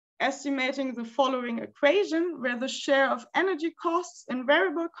estimating the following equation, where the share of energy costs and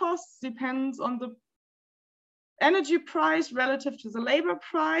variable costs depends on the energy price relative to the labor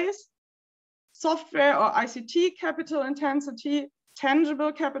price, software or ICT capital intensity,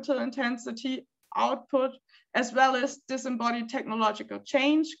 tangible capital intensity, output, as well as disembodied technological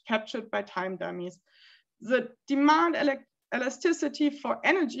change captured by time dummies. The demand elasticity for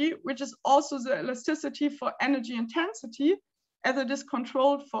energy, which is also the elasticity for energy intensity, as it is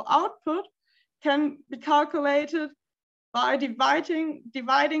controlled for output, can be calculated by dividing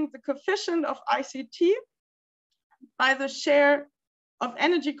the coefficient of ICT by the share of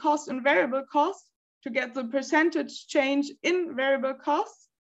energy cost and variable costs to get the percentage change in variable costs,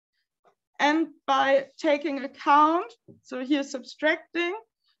 and by taking account, so here subtracting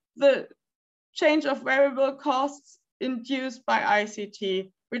the change of variable costs induced by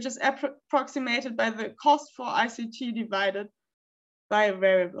ICT, which is approximated by the cost for ICT divided by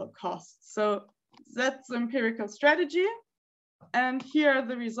variable costs. So that's the empirical strategy. And here are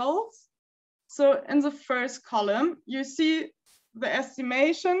the results. So in the first column, you see the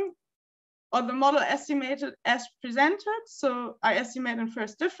estimation or the model estimated as presented. So I estimate in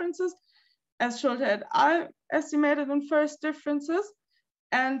first differences, as Schulte et al. Estimated in first differences.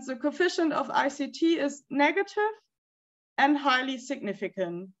 And the coefficient of ICT is negative and highly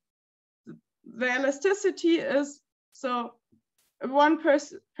significant. The elasticity is, so a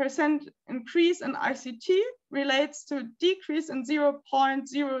 1% increase in ICT relates to a decrease in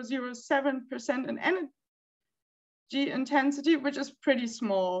 0.007% in energy intensity, which is pretty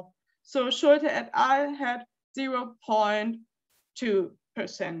small. So Schulte et al. Had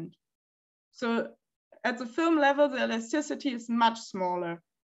 0.2%. So at the film level, the elasticity is much smaller.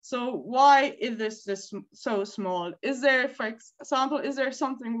 So why is this so small? Is there, for example, is there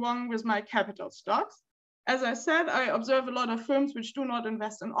something wrong with my capital stocks? As I said, I observe a lot of firms which do not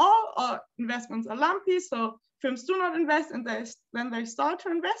invest in all, or investments are lumpy. So firms do not invest and then they start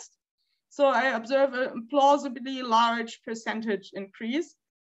to invest. So I observe a plausibly large percentage increase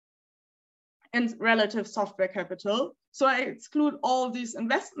in relative software capital. So I exclude all these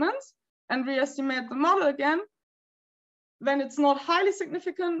investments and re-estimate the model again. Then it's not highly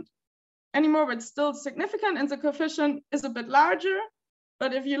significant anymore, but still significant, and the coefficient is a bit larger.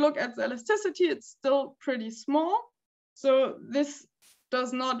 But if you look at the elasticity, it's still pretty small. So this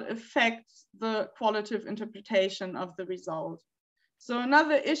does not affect the qualitative interpretation of the result. So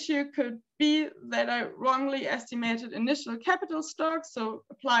another issue could be that I wrongly estimated initial capital stocks. So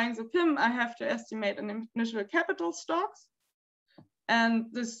applying the PIM, I have to estimate an initial capital stocks. And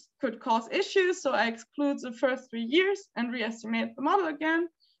this could cause issues. So I exclude the first 3 years and re-estimate the model again.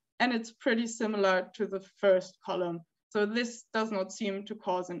 And it's pretty similar to the first column. So this does not seem to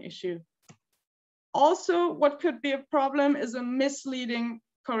cause an issue. Also, what could be a problem is a misleading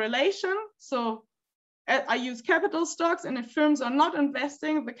correlation. So I use capital stocks, and if firms are not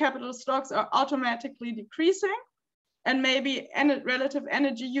investing, the capital stocks are automatically decreasing. And maybe relative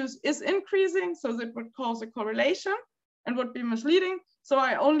energy use is increasing. So that would cause a correlation and would be misleading. So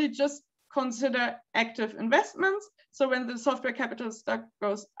I only just consider active investments. So when the software capital stock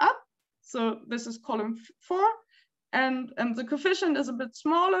goes up, so this is column 4, and the coefficient is a bit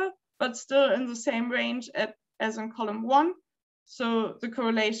smaller, but still in the same range as in column 1. So the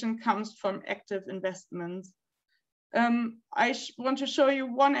correlation comes from active investments. I want to show you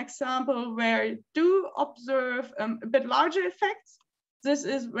one example where I do observe a bit larger effects. This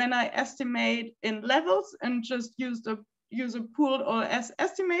is when I estimate in levels and just use a pooled OLS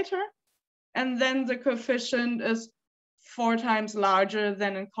estimator. And then the coefficient is 4 times larger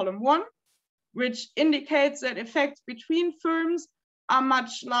than in column 1, which indicates that effects between firms are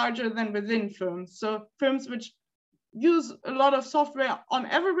much larger than within firms. So firms which use a lot of software on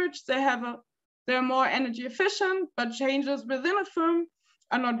average, they're more energy efficient, but changes within a firm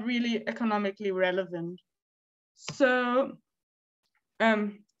are not really economically relevant. So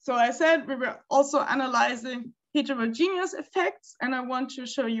I said we were also analyzing heterogeneous effects, and I want to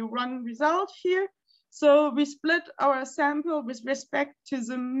show you one result here. So we split our sample with respect to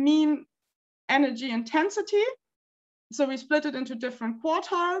the mean energy intensity. So we split it into different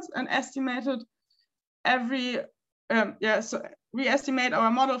quartiles and estimated every, so we estimate our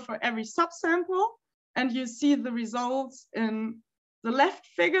model for every subsample, and you see the results in the left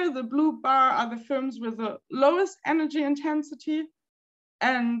figure. The blue bar are the firms with the lowest energy intensity,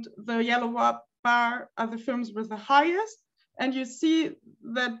 and the yellow bar are the firms with the highest. And you see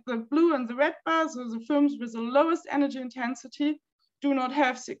that the blue and the red bars, so the firms with the lowest energy intensity, do not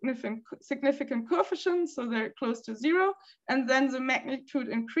have significant coefficients, so they're close to zero. And then the magnitude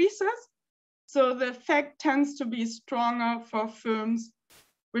increases. So the effect tends to be stronger for firms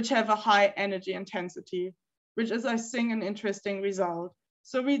which have a high energy intensity, which is, I think, an interesting result.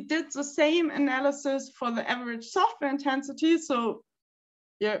 So we did the same analysis for the average software intensity. So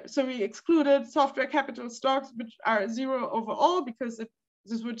so we excluded software capital stocks, which are zero overall, because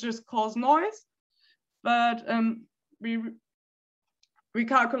this would just cause noise. But we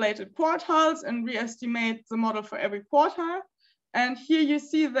calculated quartiles and we estimate the model for every quartile. And here you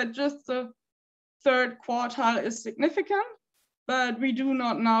see that just the third quartile is significant, but we do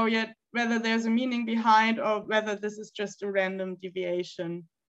not know yet whether there's a meaning behind or whether this is just a random deviation.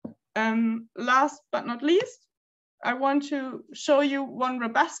 Last but not least, I want to show you one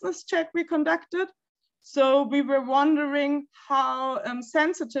robustness check we conducted. So we were wondering how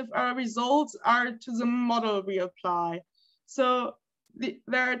sensitive our results are to the model we apply. So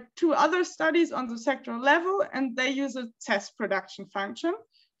there are two other studies on the sectoral level, and they use a CEST production function.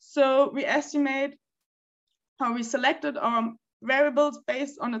 So we estimate how we selected our variables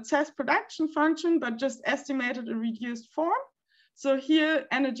based on a CEST production function, but just estimated a reduced form. So here,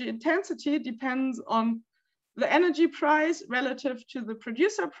 energy intensity depends on the energy price relative to the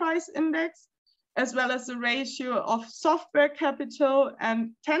producer price index, as well as the ratio of software capital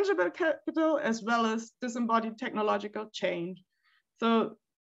and tangible capital, as well as disembodied technological change. So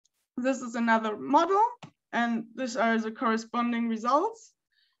this is another model, and these are the corresponding results.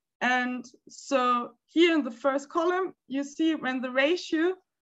 And so here in the first column, you see when the ratio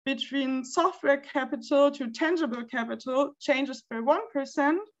between software capital to tangible capital changes by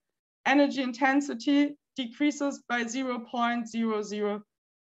 1%, energy intensity decreases by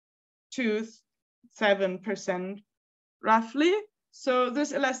 0.0027% roughly. So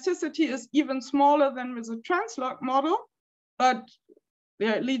this elasticity is even smaller than with a translog model, but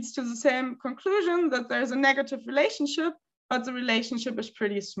it leads to the same conclusion that there's a negative relationship, but the relationship is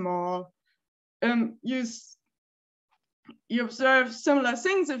pretty small. You observe similar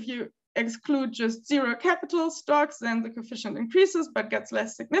things. If you exclude just zero capital stocks, then the coefficient increases but gets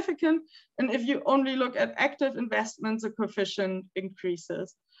less significant. And if you only look at active investments, the coefficient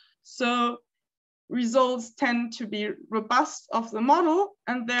increases. So results tend to be robust of the model,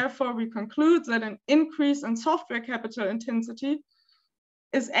 and therefore we conclude that an increase in software capital intensity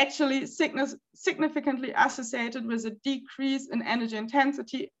is actually significantly associated with a decrease in energy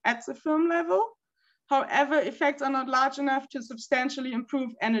intensity at the firm level. However, effects are not large enough to substantially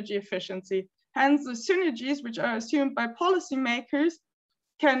improve energy efficiency. Hence, the synergies which are assumed by policymakers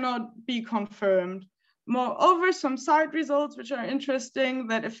cannot be confirmed. Moreover, some side results which are interesting,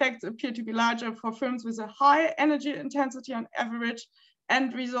 that effects appear to be larger for firms with a higher energy intensity on average,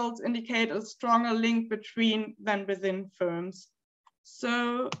 and results indicate a stronger link between than within firms.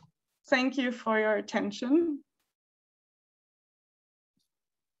 So thank you for your attention.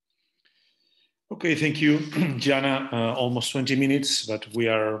 Okay, thank you, Janna. Almost 20 minutes, but we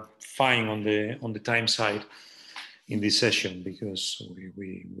are fine on the time side in this session because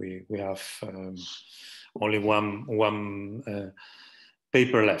we have only one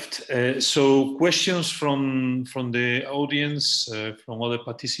paper left. So questions from the audience, from other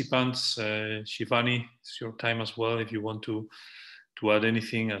participants. Shivani, it's your time as well if you want to add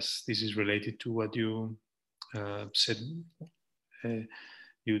anything, as this is related to what you said.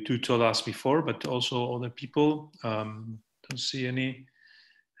 You two told us before, but also other people. Don't see any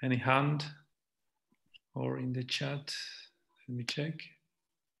hand or in the chat. Let me check.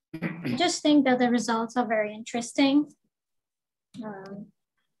 I just think that the results are very interesting.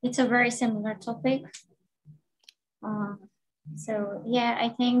 It's a very similar topic. So yeah, I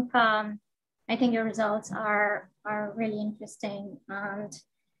think your results are really interesting, and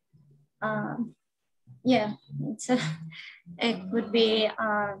yeah, it would be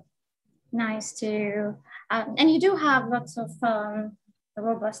nice to, and you do have lots of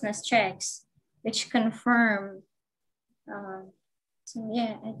robustness checks which confirm. So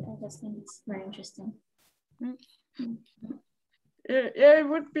yeah, I just think it's very interesting. yeah, it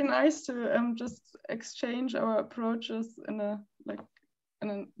would be nice to just exchange our approaches in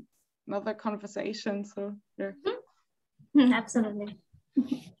another conversation. So yeah. Absolutely.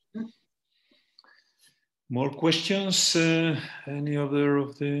 More questions? Any other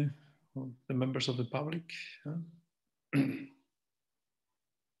of the members of the public?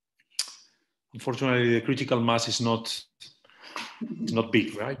 Unfortunately, the critical mass is not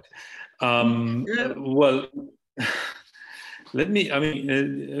big, right? Well, let me. I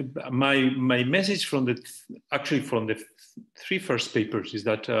mean, my message from the three first papers is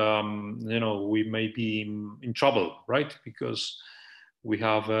that we may be in trouble, right? Because we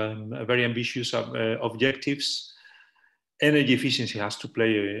have very ambitious objectives. Energy efficiency has to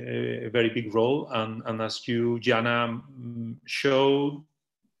play a very big role, and as you, Janna, showed,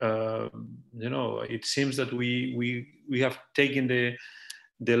 it seems that we have taken the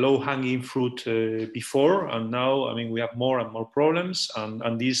low-hanging fruit before, and now, I mean, we have more and more problems,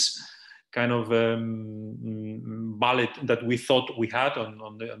 and this kind of ballet that we thought we had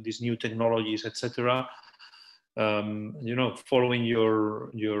on these new technologies, etc. Following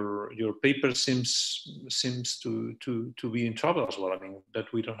your paper seems to be in trouble as well. I mean,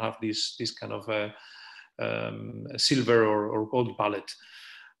 that we don't have this kind of silver or gold ballet.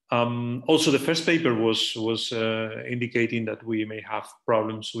 Also, the first paper was indicating that we may have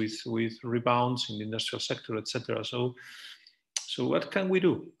problems with rebounds in the industrial sector, etc. So what can we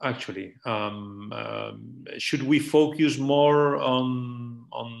do actually? Should we focus more on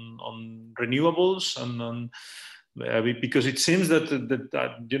renewables and because it seems that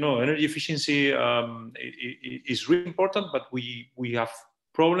energy efficiency is really important, but we have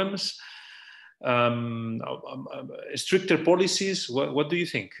problems. Stricter policies, what do you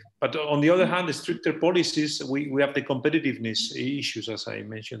think? But on the other hand, the stricter policies, we have the competitiveness issues, as I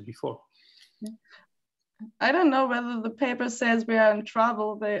mentioned before. I don't know whether the paper says we are in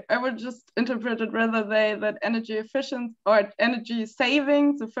trouble. I would just interpret it rather that energy efficient or energy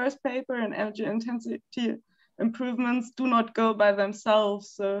savings, the first paper, and energy intensity improvements do not go by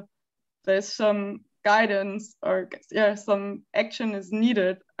themselves. So there's some guidance or some action is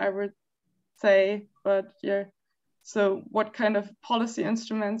needed, I would say. But yeah, so what kind of policy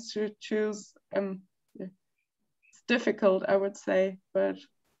instruments to choose? It's difficult, I would say, but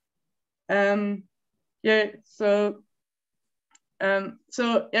yeah. So I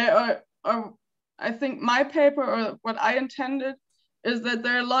think my paper, or what I intended, is that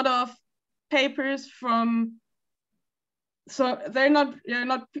there are a lot of papers from. So they're not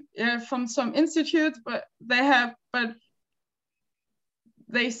from some institutes, but they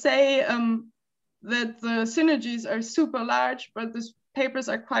say that the synergies are super large, but these papers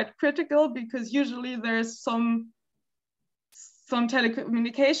are quite critical because usually there's some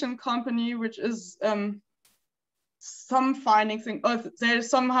telecommunication company which is some findings, they're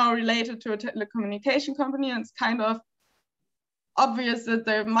somehow related to a telecommunication company, and it's kind of obvious that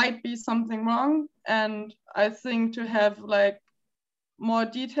there might be something wrong. And I think to have like more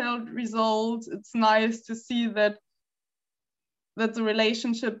detailed results, it's nice to see that the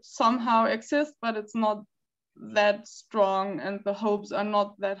relationship somehow exists, but it's not that strong and the hopes are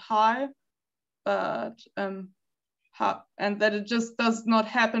not that high, but and that it just does not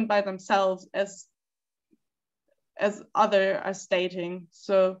happen by themselves as others are stating.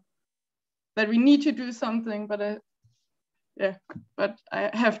 So that we need to do something, but but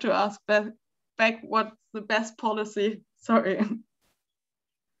I have to ask back what's the best policy. Sorry.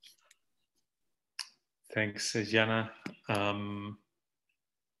 Thanks, Janna.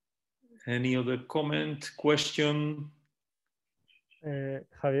 Any other comment, question?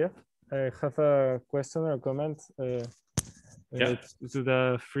 Javier, I have a question or comment to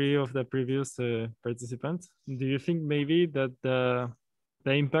the three of the previous participants. Do you think maybe that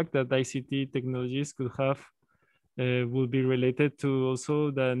the impact that ICT technologies could have will be related to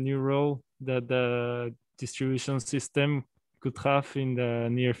also the new role that the distribution system could have in the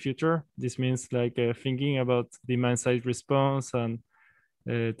near future? This means like thinking about demand side response and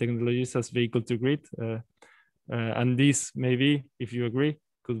technologies as vehicle to grid. And this maybe, if you agree,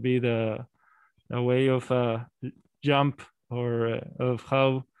 could be a way of a jump or of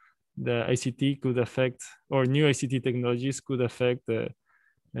how the ICT could affect, or new ICT technologies could affect the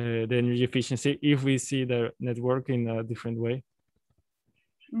energy efficiency if we see the network in a different way.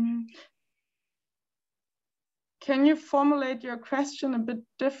 Can you formulate your question a bit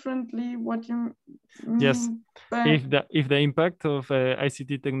differently? What you mean? Yes, if the impact of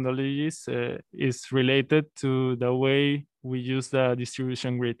ICT technologies is related to the way we use the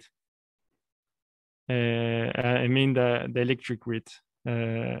distribution grid. I mean the electric grid,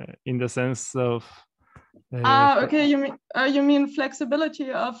 in the sense of Okay. You mean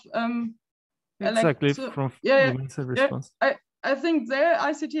flexibility of exactly from the response. I think there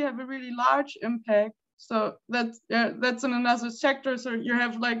ICT have a really large impact. So that's in another sector. So you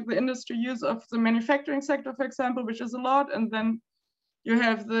have like the industry use of the manufacturing sector, for example, which is a lot, and then you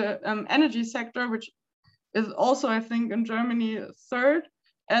have the energy sector, which is also, I think, in Germany third.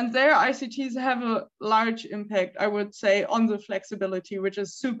 And there ICTs have a large impact, I would say, on the flexibility, which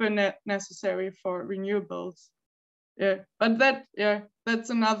is super necessary for renewables. Yeah, but that's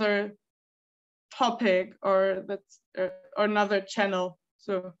another topic, or that's or another channel.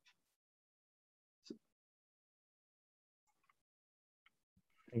 So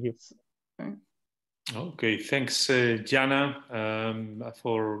thank you. Okay, thanks, Janna,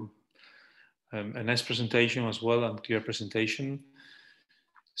 for a nice presentation as well, and clear presentation.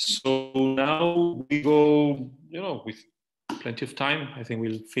 So now we go, with plenty of time. I think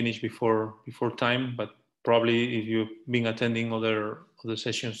we'll finish before time, but probably if you've been attending other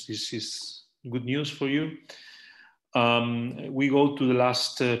sessions, this is good news for you. We go to the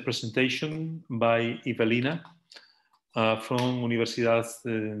last presentation by Evelina from Universidad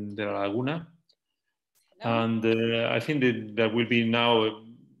de La Laguna. And I think that there will be now a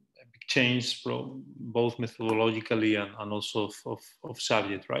big change, both methodologically and also of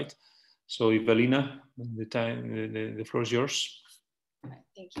subject, right? So Evelina, the floor is yours.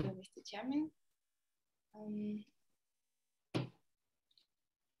 Thank you, Mr. Chairman.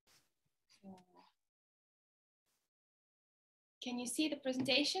 Can you see the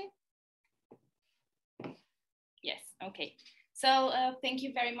presentation? Yes, okay. So thank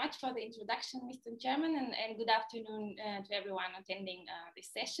you very much for the introduction, Mr. Chairman, and good afternoon to everyone attending this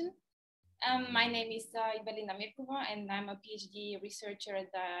session. My name is Evelina Mirkova, and I'm a PhD researcher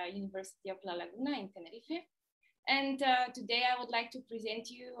at the University of La Laguna in Tenerife. And today I would like to present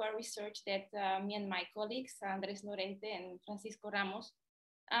you a research that me and my colleagues, Andres Lorente and Francisco Ramos,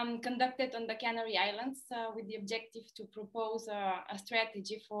 conducted on the Canary Islands with the objective to propose a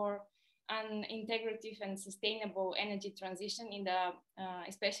strategy for an integrative and sustainable energy transition in the,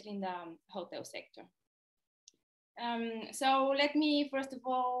 especially in the hotel sector. So let me first of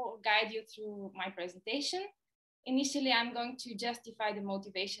all guide you through my presentation. Initially, I'm going to justify the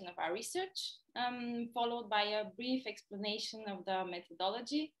motivation of our research, followed by a brief explanation of the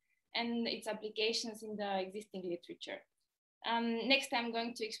methodology and its applications in the existing literature. Next, I'm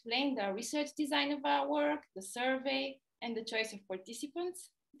going to explain the research design of our work, the survey, and the choice of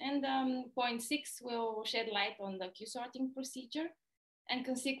participants. And point 6 will shed light on the Q sorting procedure, and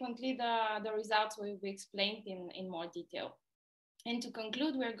consequently the results will be explained in more detail. And to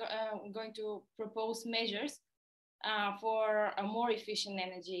conclude, we're going to propose measures for a more efficient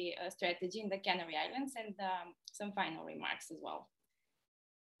energy strategy in the Canary Islands, and some final remarks as well.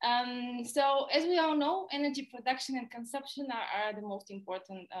 So as we all know, energy production and consumption are the most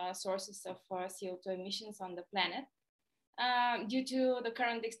important sources of CO2 emissions on the planet due to the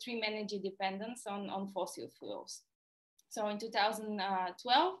current extreme energy dependence on fossil fuels. So in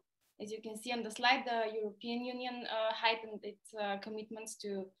 2012, as you can see on the slide, the European Union heightened its commitments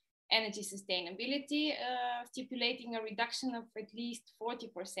to energy sustainability, stipulating a reduction of at least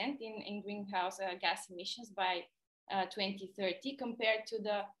 40% in greenhouse gas emissions by 2030 compared to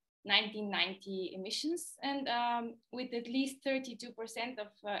the 1990 emissions, and with at least 32% of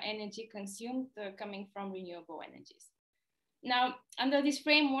energy consumed coming from renewable energies. Now, under this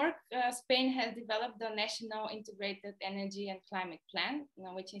framework, Spain has developed the National Integrated Energy and Climate Plan,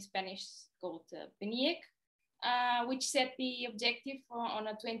 which in Spanish is called PENIEC, which set the objective on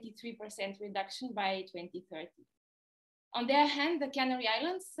a 23% reduction by 2030. On the other hand, the Canary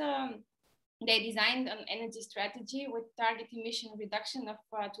Islands, they designed an energy strategy with target emission reduction of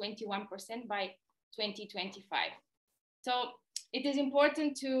 21% by 2025. So it is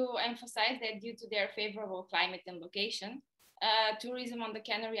important to emphasize that due to their favorable climate and location, tourism on the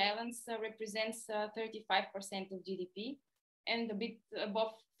Canary Islands represents 35% of GDP and a bit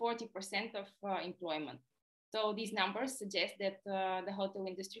above 40% of employment. So these numbers suggest that the hotel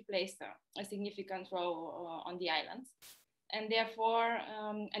industry plays a significant role on the islands. And therefore,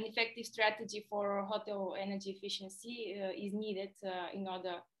 an effective strategy for hotel energy efficiency is needed in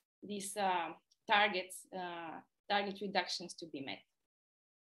order these target reductions to be met.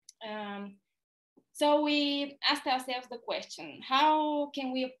 So we asked ourselves the question, how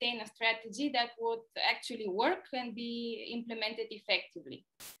can we obtain a strategy that would actually work and be implemented effectively?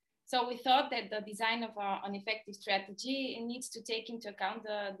 So we thought that the design of an effective strategy needs to take into account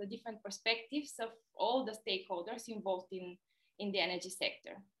the different perspectives of all the stakeholders involved in the energy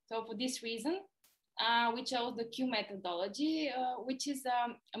sector. So for this reason, we chose the Q methodology, which is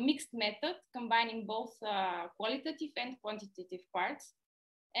a mixed method combining both qualitative and quantitative parts,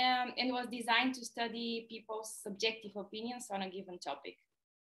 and was designed to study people's subjective opinions on a given topic.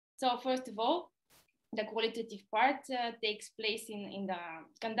 So first of all, the qualitative part takes place in the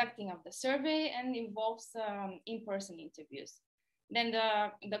conducting of the survey and involves in-person interviews. Then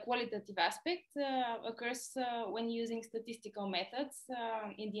the qualitative aspect occurs when using statistical methods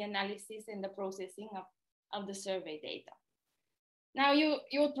in the analysis and the processing of the survey data. Now you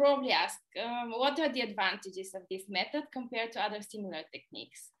would probably ask, what are the advantages of this method compared to other similar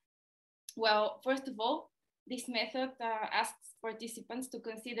techniques? Well, first of all, this method asks participants to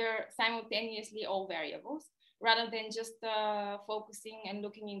consider simultaneously all variables, rather than just focusing and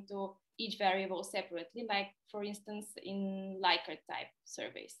looking into each variable separately, like for instance in Likert type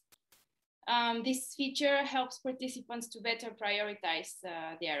surveys. This feature helps participants to better prioritize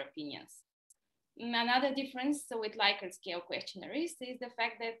their opinions. Another difference with Likert scale questionnaires is the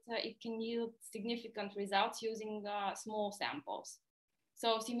fact that it can yield significant results using small samples.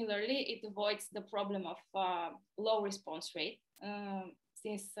 So similarly, it avoids the problem of low response rate,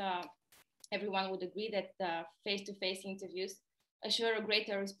 since everyone would agree that face-to-face interviews assure a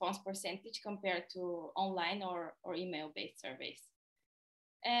greater response percentage compared to online or email-based surveys.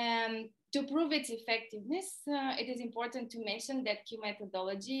 And to prove its effectiveness, it is important to mention that Q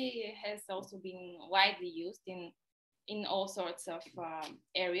methodology has also been widely used in all sorts of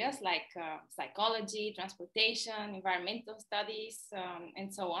areas like psychology, transportation, environmental studies,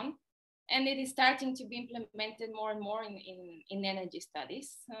 and so on. And it is starting to be implemented more and more in energy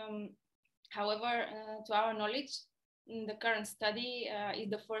studies. However, to our knowledge, the current study is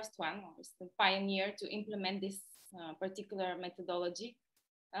the first one, or is the pioneer to implement this particular methodology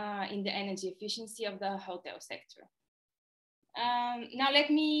in the energy efficiency of the hotel sector. Now let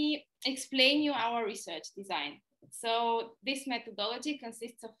me explain you our research design. So this methodology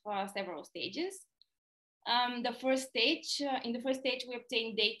consists of several stages. In the first stage, we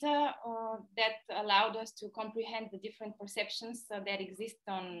obtained data that allowed us to comprehend the different perceptions that exist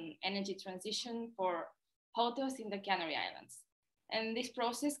on energy transition for hotels in the Canary Islands. And this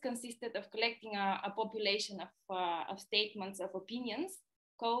process consisted of collecting a population of statements of opinions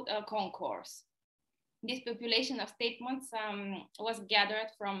called concourse. This population of statements was gathered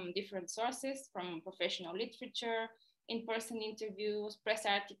from different sources, from professional literature, in-person interviews, press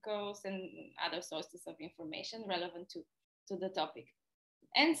articles, and other sources of information relevant to the topic.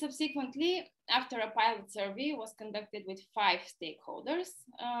 And subsequently, after a pilot survey was conducted with 5 stakeholders,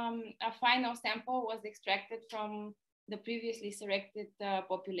 a final sample was extracted from the previously selected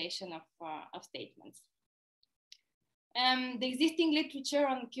population of statements. The existing literature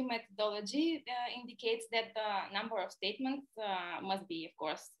on Q methodology indicates that the number of statements must be, of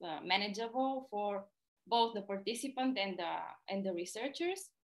course, manageable for both the participant and the researchers.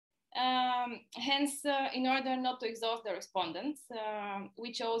 Hence, in order not to exhaust the respondents,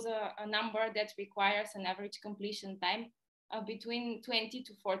 we chose a number that requires an average completion time of between 20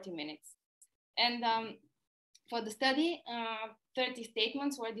 to 40 minutes. And for the study, 30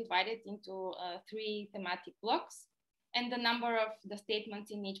 statements were divided into 3 thematic blocks. And the number of the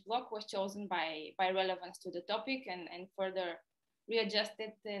statements in each block was chosen by relevance to the topic and further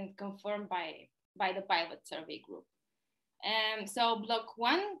readjusted and confirmed by the pilot survey group. So block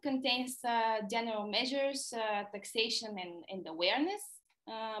 1 contains general measures, taxation and awareness.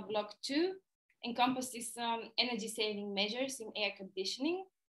 Block 2 encompasses energy saving measures in air conditioning.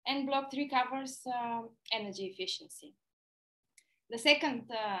 And block 3 covers energy efficiency. The second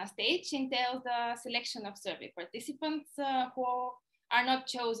stage entails the selection of survey participants who are not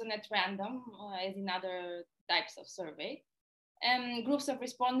chosen at random, as in other types of survey. Groups of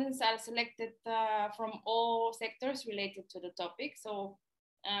respondents are selected from all sectors related to the topic. So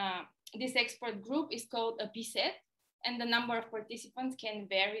this expert group is called a PSET, and the number of participants can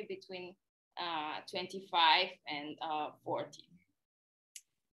vary between 25 and 40.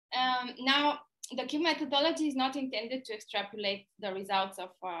 Now, the Q methodology is not intended to extrapolate the results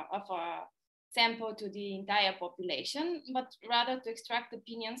of a sample to the entire population, but rather to extract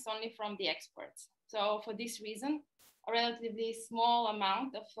opinions only from the experts. So for this reason, a relatively small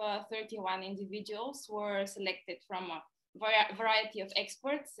amount of 31 individuals were selected from a variety of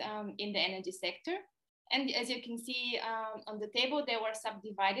experts in the energy sector. And as you can see on the table, they were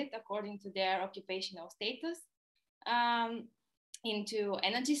subdivided according to their occupational status into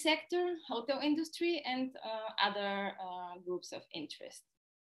energy sector, hotel industry, and other groups of interest.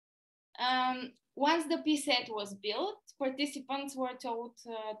 Once the PSET was built, participants were told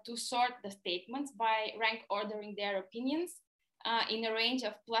to sort the statements by rank ordering their opinions in a range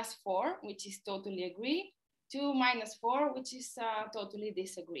of +4, which is totally agree, to -4, which is totally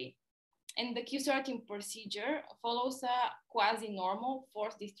disagree. And the Q-sorting procedure follows a quasi-normal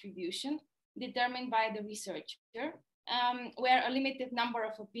force distribution determined by the researcher, where a limited number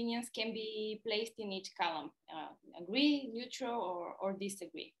of opinions can be placed in each column, agree, neutral, or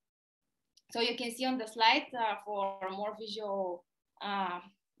disagree. So you can see on the slide for a more visual,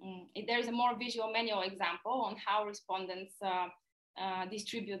 there is a more visual manual example on how respondents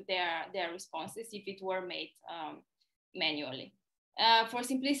distribute their responses if it were made manually. For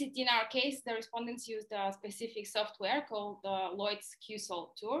simplicity in our case, the respondents used a specific software called Lloyd's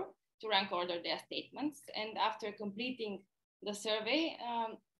Q-Sol Tour to rank order their statements. And after completing the survey,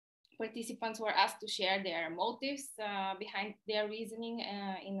 participants were asked to share their motives behind their reasoning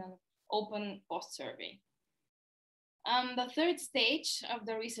in an open post-survey. The third stage of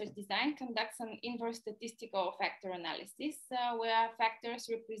the research design conducts an inverse statistical factor analysis, where factors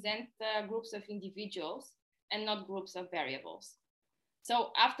represent groups of individuals and not groups of variables.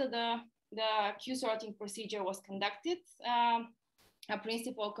 So after the Q-sorting procedure was conducted, a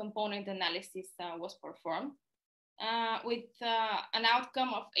principal component analysis was performed with an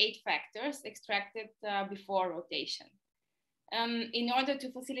outcome of 8 factors extracted before rotation. In order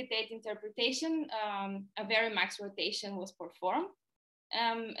to facilitate interpretation, a Verimax rotation was performed.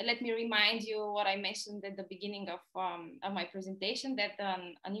 Let me remind you what I mentioned at the beginning of my presentation, that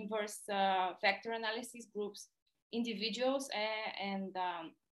an inverse factor analysis groups individuals and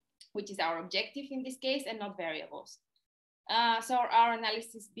which is our objective in this case, and not variables. So our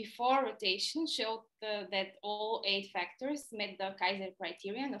analysis before rotation showed that all 8 factors met the Kaiser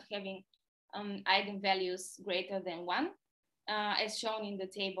criterion of having eigenvalues greater than 1, as shown in the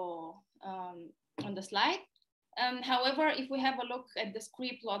table on the slide. However, if we have a look at the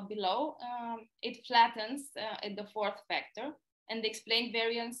scree plot below, it flattens at the 4th factor, and the explained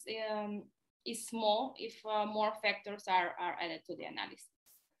variance is small if more factors are added to the analysis.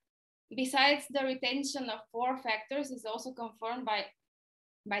 Besides, the retention of 4 factors is also confirmed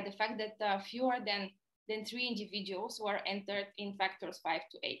by the fact that fewer than 3 individuals were entered in factors 5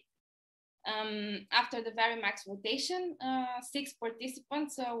 to 8. After the Verimax rotation, 6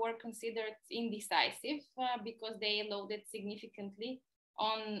 participants were considered indecisive because they loaded significantly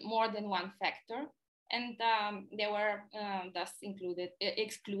on more than 1 factor, and they were thus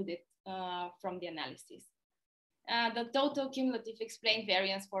excluded from the analysis. The total cumulative explained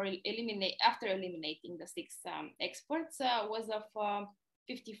variance for after eliminating the 6 experts was of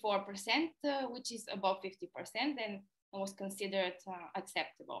 54%, which is above 50% and was considered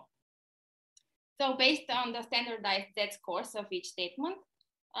acceptable. So based on the standardized Z-scores of each statement,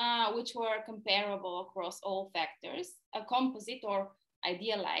 which were comparable across all factors, a composite or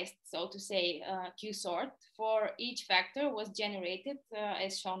idealized, so to say, Q-sort for each factor was generated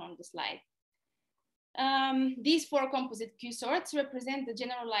as shown on the slide. These 4 composite Q-sorts represent the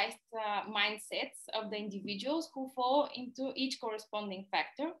generalized mindsets of the individuals who fall into each corresponding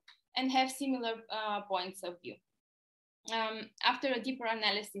factor and have similar points of view. After a deeper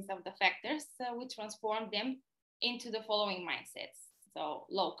analysis of the factors, we transformed them into the following mindsets. So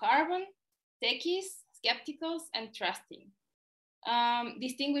low carbon, techies, skepticals, and trusting.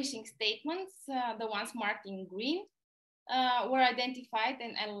 Distinguishing statements, the ones marked in green, were identified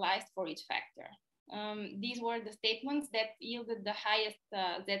and analyzed for each factor. These were the statements that yielded the highest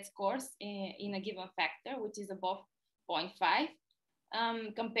Z-scores in a given factor, which is above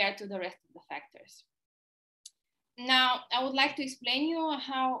 0.5 compared to the rest of the factors. Now, I would like to explain you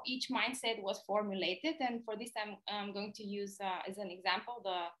how each mindset was formulated, and for this I'm going to use as an example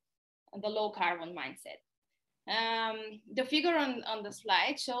the low carbon mindset. The figure on the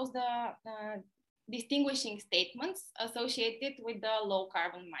slide shows the distinguishing statements associated with the low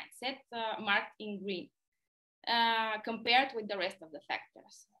carbon mindset marked in green compared with the rest of the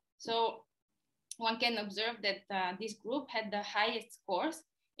factors. So one can observe that this group had the highest scores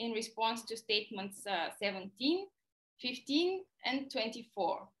in response to statements 17, 15, and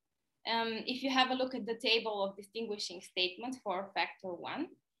 24. If you have a look at the table of distinguishing statements for factor 1,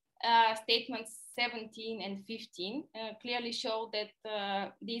 statements 17 and 15 clearly show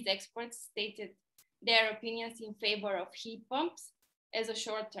that these experts stated their opinions in favor of heat pumps as a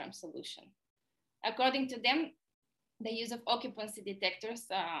short-term solution. According to them, the use of occupancy detectors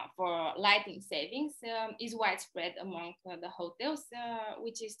for lighting savings is widespread among the hotels,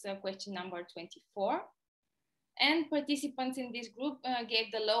 which is question number 24. And participants in this group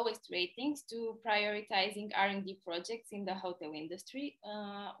gave the lowest ratings to prioritizing R&D projects in the hotel industry,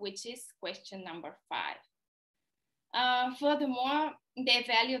 which is question number 5. Furthermore, they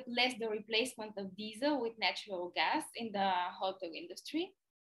valued less the replacement of diesel with natural gas in the hotel industry,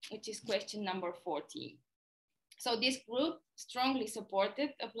 which is question number 14. So this group strongly supported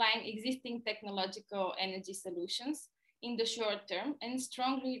applying existing technological energy solutions in the short term and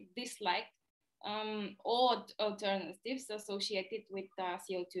strongly disliked all alternatives associated with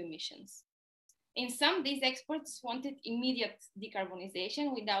CO2 emissions. In sum, these experts wanted immediate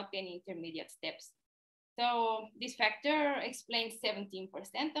decarbonization without any intermediate steps. So this factor explains 17%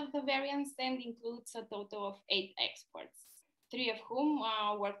 of the variance and includes a total of 8 experts, 3 of whom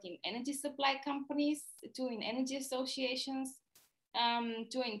worked in energy supply companies, 2 in energy associations,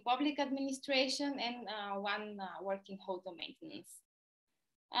 2 in public administration, and 1 worked in hotel maintenance.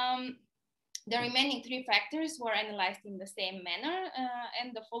 The remaining 3 factors were analyzed in the same manner,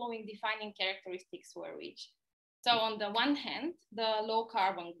 and the following defining characteristics were reached. So on the one hand, the low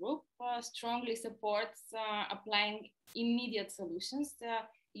carbon group strongly supports applying immediate solutions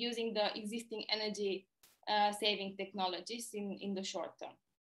using the existing energy saving technologies in the short term.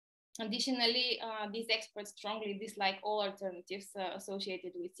 Additionally, these experts strongly dislike all alternatives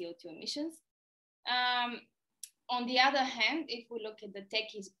associated with CO2 emissions. On the other hand, if we look at the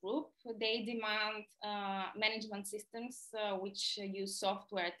techies group, they demand management systems which use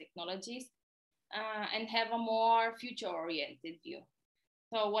software technologies and have a more future-oriented view.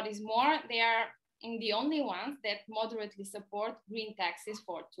 So what is more, they are the only ones that moderately support green taxes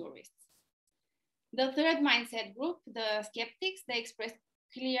for tourists. The third mindset group, the skeptics, they express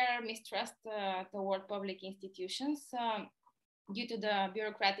clear mistrust toward public institutions due to the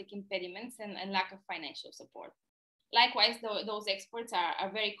bureaucratic impediments and lack of financial support. Likewise, those experts are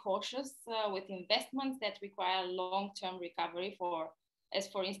very cautious with investments that require long-term recovery as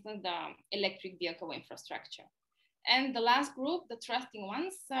for instance, the electric vehicle infrastructure. And the last group, the trusting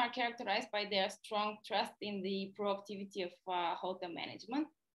ones, are characterized by their strong trust in the proactivity of hotel management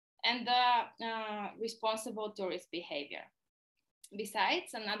and the responsible tourist behavior.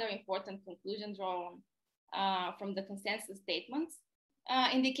 Besides, another important conclusion drawn from the consensus statements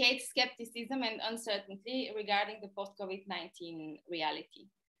indicates skepticism and uncertainty regarding the post-COVID-19 reality.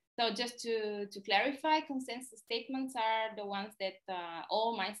 So just to clarify, consensus statements are the ones that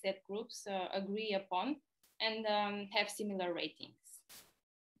all mindset groups agree upon and have similar ratings.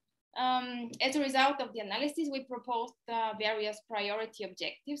 As a result of the analysis, we proposed various priority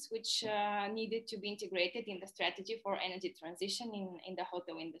objectives which needed to be integrated in the strategy for energy transition in the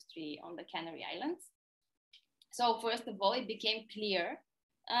hotel industry on the Canary Islands. So first of all, it became clear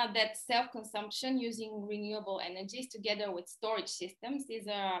that self-consumption using renewable energies together with storage systems is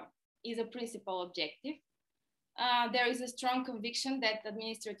a principal objective. There is a strong conviction that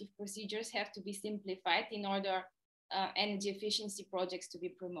administrative procedures have to be simplified in order energy efficiency projects to be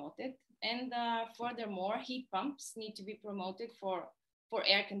promoted. And furthermore, heat pumps need to be promoted for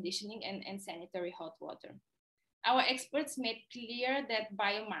air conditioning and sanitary hot water. Our experts made clear that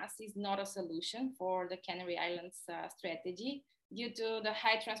biomass is not a solution for the Canary Islands strategy due to the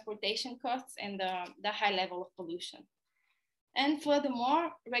high transportation costs and the high level of pollution. And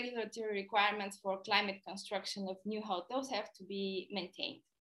furthermore, regulatory requirements for climate construction of new hotels have to be maintained.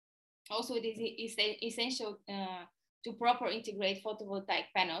 Also, it is essential to properly integrate photovoltaic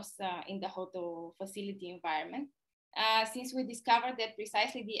panels in the hotel facility environment, since we discovered that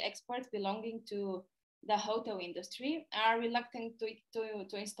precisely the experts belonging to the hotel industry are reluctant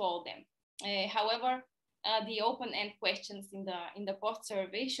to install them. However, the open-end questions in the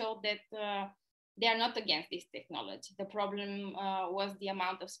post-survey showed that they are not against this technology. The problem was the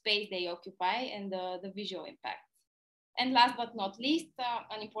amount of space they occupy and the visual impact. And last but not least,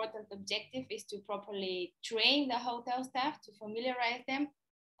 an important objective is to properly train the hotel staff to familiarize them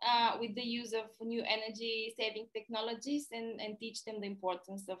with the use of new energy saving technologies and teach them the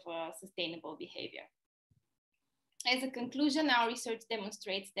importance of sustainable behavior. As a conclusion, our research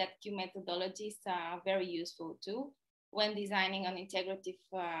demonstrates that Q methodologies are very useful too when designing an integrative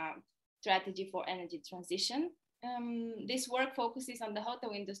strategy for energy transition. This work focuses on the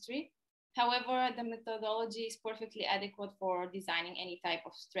hotel industry. However, the methodology is perfectly adequate for designing any type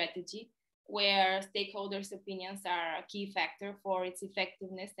of strategy where stakeholders' opinions are a key factor for its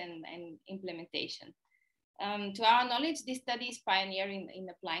effectiveness and implementation. To our knowledge, this study is pioneering in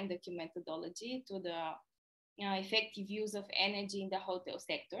applying the Q methodology to the effective use of energy in the hotel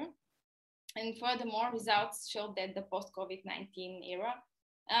sector. And furthermore, results showed that the post-COVID-19 era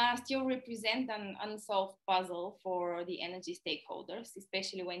still represent an unsolved puzzle for the energy stakeholders,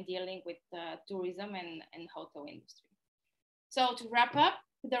 especially when dealing with tourism and hotel industry. So to wrap up,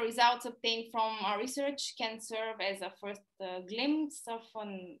 the results obtained from our research can serve as a first glimpse of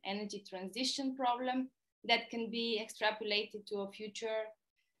an energy transition problem that can be extrapolated to a future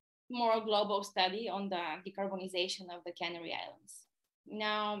more global study on the decarbonization of the Canary Islands.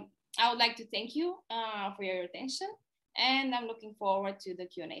 Now, I would like to thank you for your attention, and I'm looking forward to the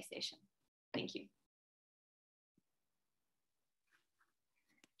Q&A session. Thank you.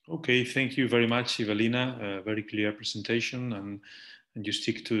 Okay, thank you very much, Evelina. Very clear presentation, and you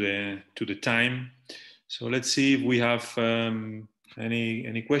stick to the time. So let's see if we have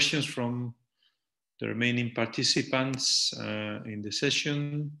any questions from the remaining participants in the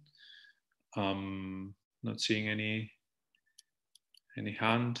session. Not seeing any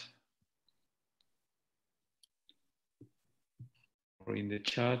hand or in the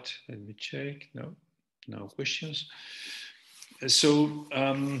chat. Let me check. No questions. So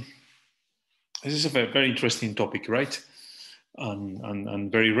this is a very interesting topic, right?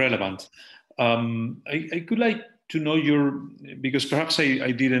 And very relevant. I could like to know because perhaps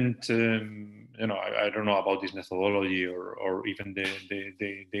I didn't, I don't know about this methodology or even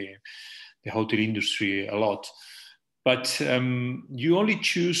the hotel industry a lot, but you only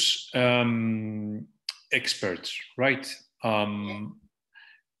choose experts, right?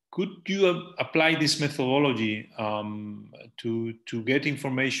 Could you apply this methodology to get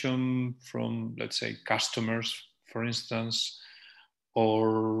information from, let's say, customers, for instance,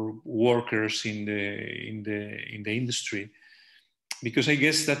 or workers in the industry? Because I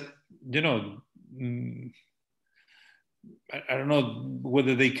guess that, I don't know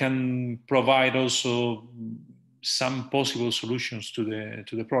whether they can provide also some possible solutions to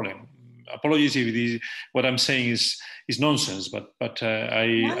the problem. Apologies if what I'm saying is nonsense, but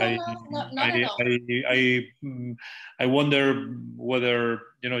I wonder whether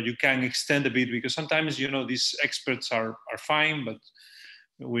you can extend a bit, because sometimes these experts are fine, but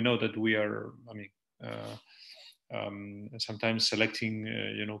we know that we are sometimes selecting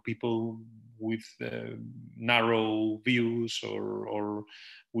people with narrow views or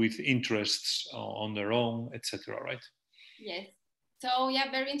with interests on their own, etc. Right? Yes. So yeah,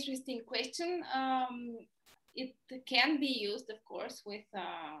 very interesting question. It can be used, of course, with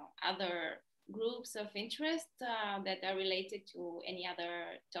other groups of interest that are related to any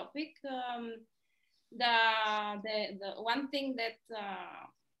other topic. The one thing that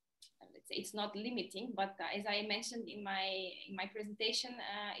let's say it's not limiting, but as I mentioned in my presentation,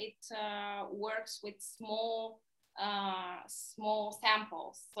 it works with small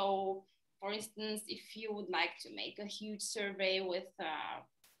samples. So, for instance, if you would like to make a huge survey with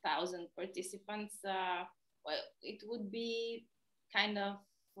 1,000 participants, well, it would be kind of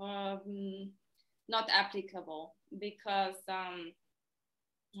not applicable, because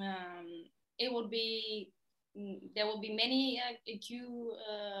it would be there will be many Q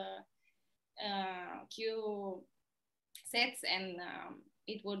sets, and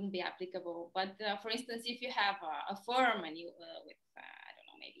it wouldn't be applicable. But for instance, if you have a firm and you with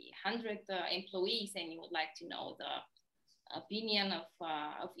maybe 100 employees, and you would like to know the opinion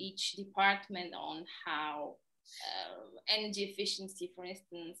of each department on how energy efficiency, for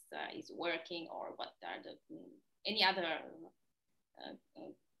instance, is working, or what are any other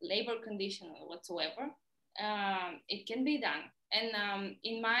labor condition whatsoever, it can be done. And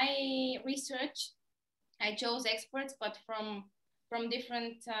in my research, I chose experts, but from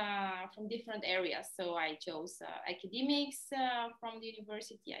different areas. So I chose academics from the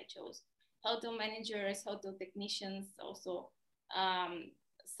university. I chose hotel managers, hotel technicians, also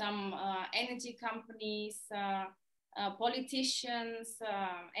some energy companies, politicians,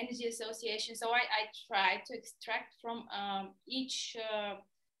 energy associations. So I tried to extract from each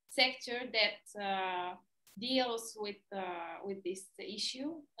sector that deals with this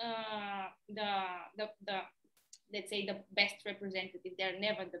issue let's say the best representative. They're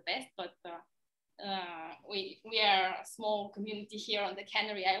never the best, but we are a small community here on the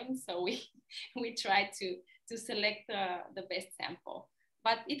Canary Islands, so we try to select the best sample.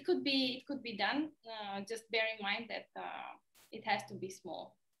 But it could be done. Just bear in mind that it has to be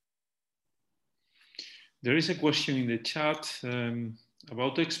small. There is a question in the chat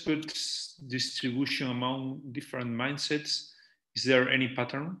about experts distribution among different mindsets. Is there any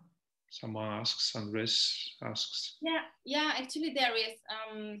pattern? Someone asks, Andres asks. Yeah, actually there is.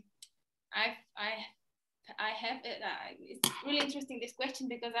 I have, it's really interesting, this question,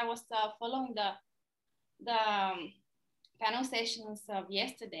 because I was following the panel sessions of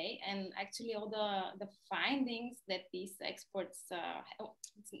yesterday, and actually all the findings that these experts,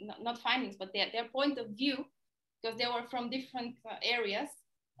 not findings, but their point of view, because they were from different areas,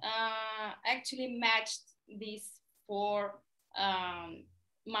 actually matched these four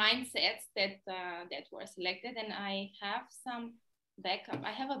mindsets that were selected. And I have some backup.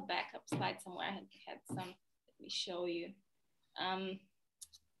 I have a backup slide somewhere. I had some. Let me show you.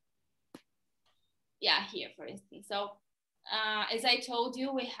 Yeah, here, for instance. So as I told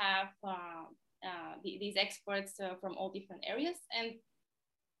you, we have these experts from all different areas, and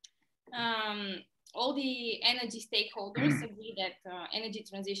all the energy stakeholders agree that energy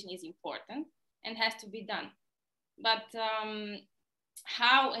transition is important and has to be done. But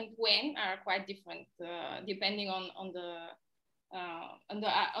how and when are quite different, depending on the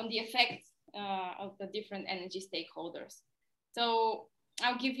effects of the different energy stakeholders. So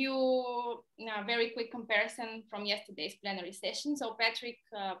I'll give you a very quick comparison from yesterday's plenary session. So Patrick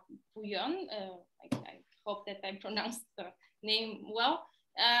Pouillon, I hope that I pronounced the name well.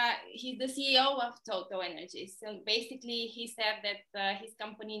 He's the CEO of Total Energies. So basically he said that his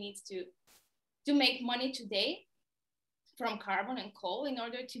company needs to make money today from carbon and coal in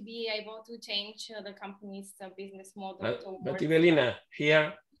order to be able to change the company's business model. But Evelina,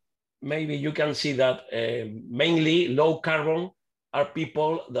 here, maybe you can see that mainly low carbon are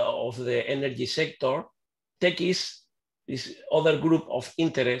people of the energy sector. Techies is other group of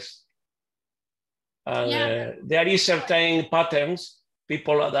interest. And there is certain patterns,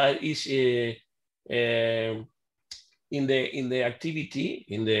 people that is in the activity,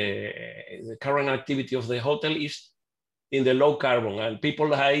 in the current activity of the hotel is in the low carbon, and people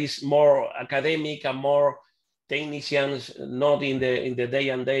that is more academic and more technicians, not in the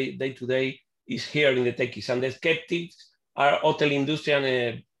day to day, is here in the techies. And the skeptics are hotel industry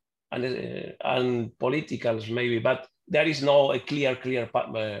and politicals maybe, but there is no a clear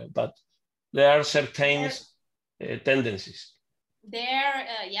but there are certain tendencies.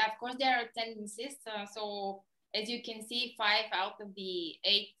 Yeah, of course there are tendencies. So as you can see, 5 out of the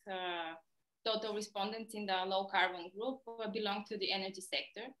 8 total respondents in the low carbon group belong to the energy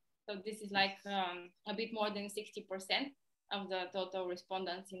sector. So this is like a bit more than 60% of the total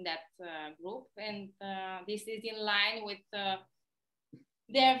respondents in that group. And this is in line with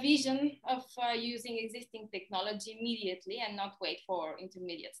their vision of using existing technology immediately and not wait for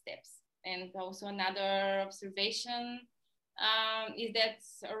intermediate steps. And also another observation is that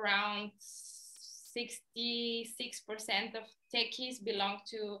around 66% of techies belong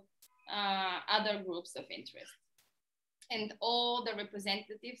to other groups of interest. And all the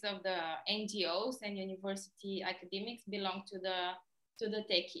representatives of the NGOs and university academics belong to the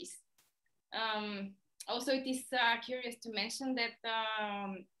techies. Also, it is curious to mention that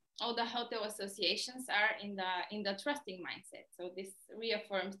all the hotel associations are in the trusting mindset. So this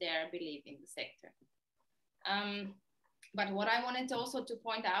reaffirms their belief in the sector. But what I wanted also to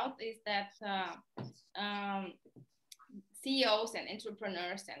point out is that CEOs and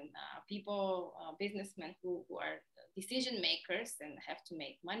entrepreneurs and people, businessmen who are decision makers and have to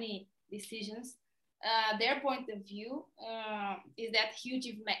make money decisions, their point of view is that huge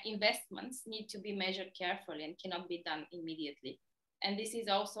investments need to be measured carefully and cannot be done immediately. And this is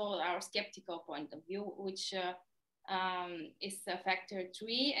also our skeptical point of view, which is factor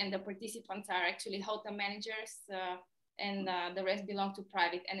 3, and the participants are actually hotel managers and the rest belong to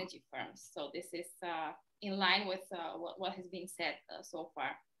private energy firms. So this is in line with what has been said so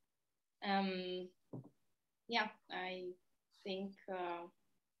far. Yeah, I think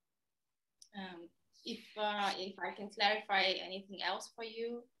if I can clarify anything else for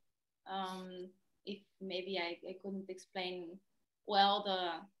you, if maybe I couldn't explain well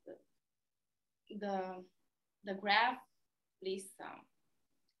the graph, please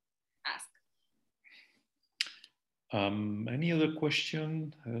ask. Any other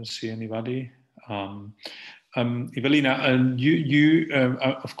question? I don't see anybody. Evelina, and you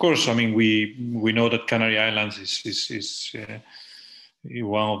of course, I mean, we know that Canary Islands is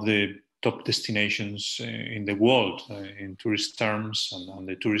one of the top destinations in the world in tourist terms, and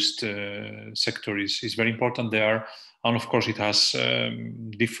the tourist sector is very important there. And of course, it has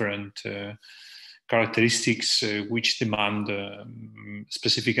different characteristics which demand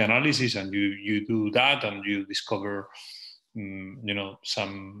specific analysis, and you do that, and you discover you know,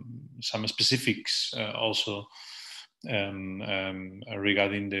 some specifics also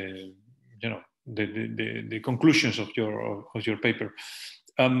regarding the, you know, the conclusions of your paper.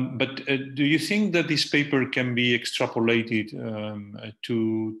 But do you think that this paper can be extrapolated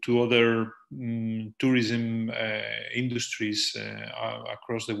to other tourism industries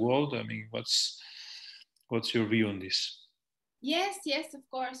across the world? I mean, what's your view on this? Yes, of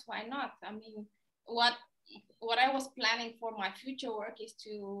course. Why not? I mean, what I was planning for my future work is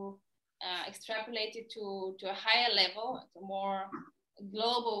to extrapolate it to a higher level, a more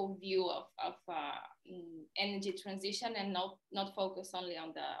global view of energy transition, and not focus only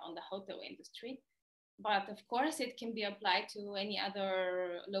on the hotel industry. but of course it can be applied to any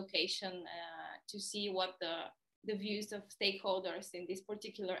other location to see what the views of stakeholders in this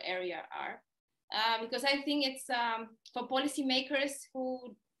particular area are. Because I think it's for policymakers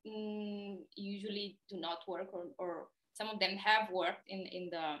who usually do not work, or some of them have worked in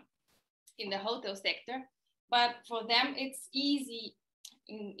the hotel sector, but for them it's easy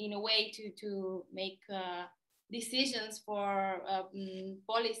in a way to make decisions for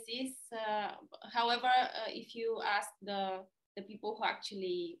policies. However, if you ask the people who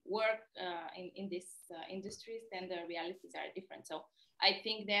actually work in these industries, then the realities are different. So I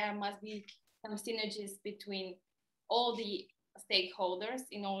think there must be some synergies between all the stakeholders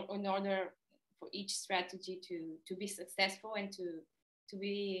in order for each strategy to be successful and to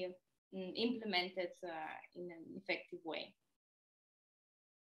be implemented in an effective way.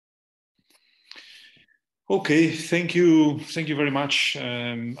 Okay, thank you very much.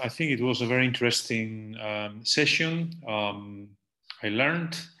 I think it was a very interesting session. I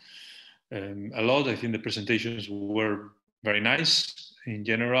learned a lot. I think the presentations were very nice in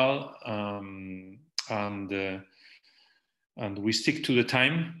general, and we stick to the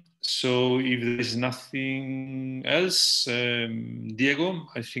time. So if there is nothing else, Diego,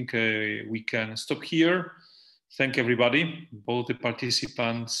 I think we can stop here. Thank everybody, both the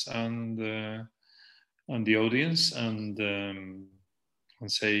participants and the audience, and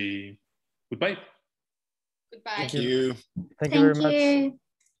say goodbye. Goodbye. Thank you. Thank you very much.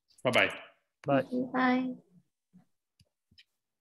 Bye-bye. Bye. Bye.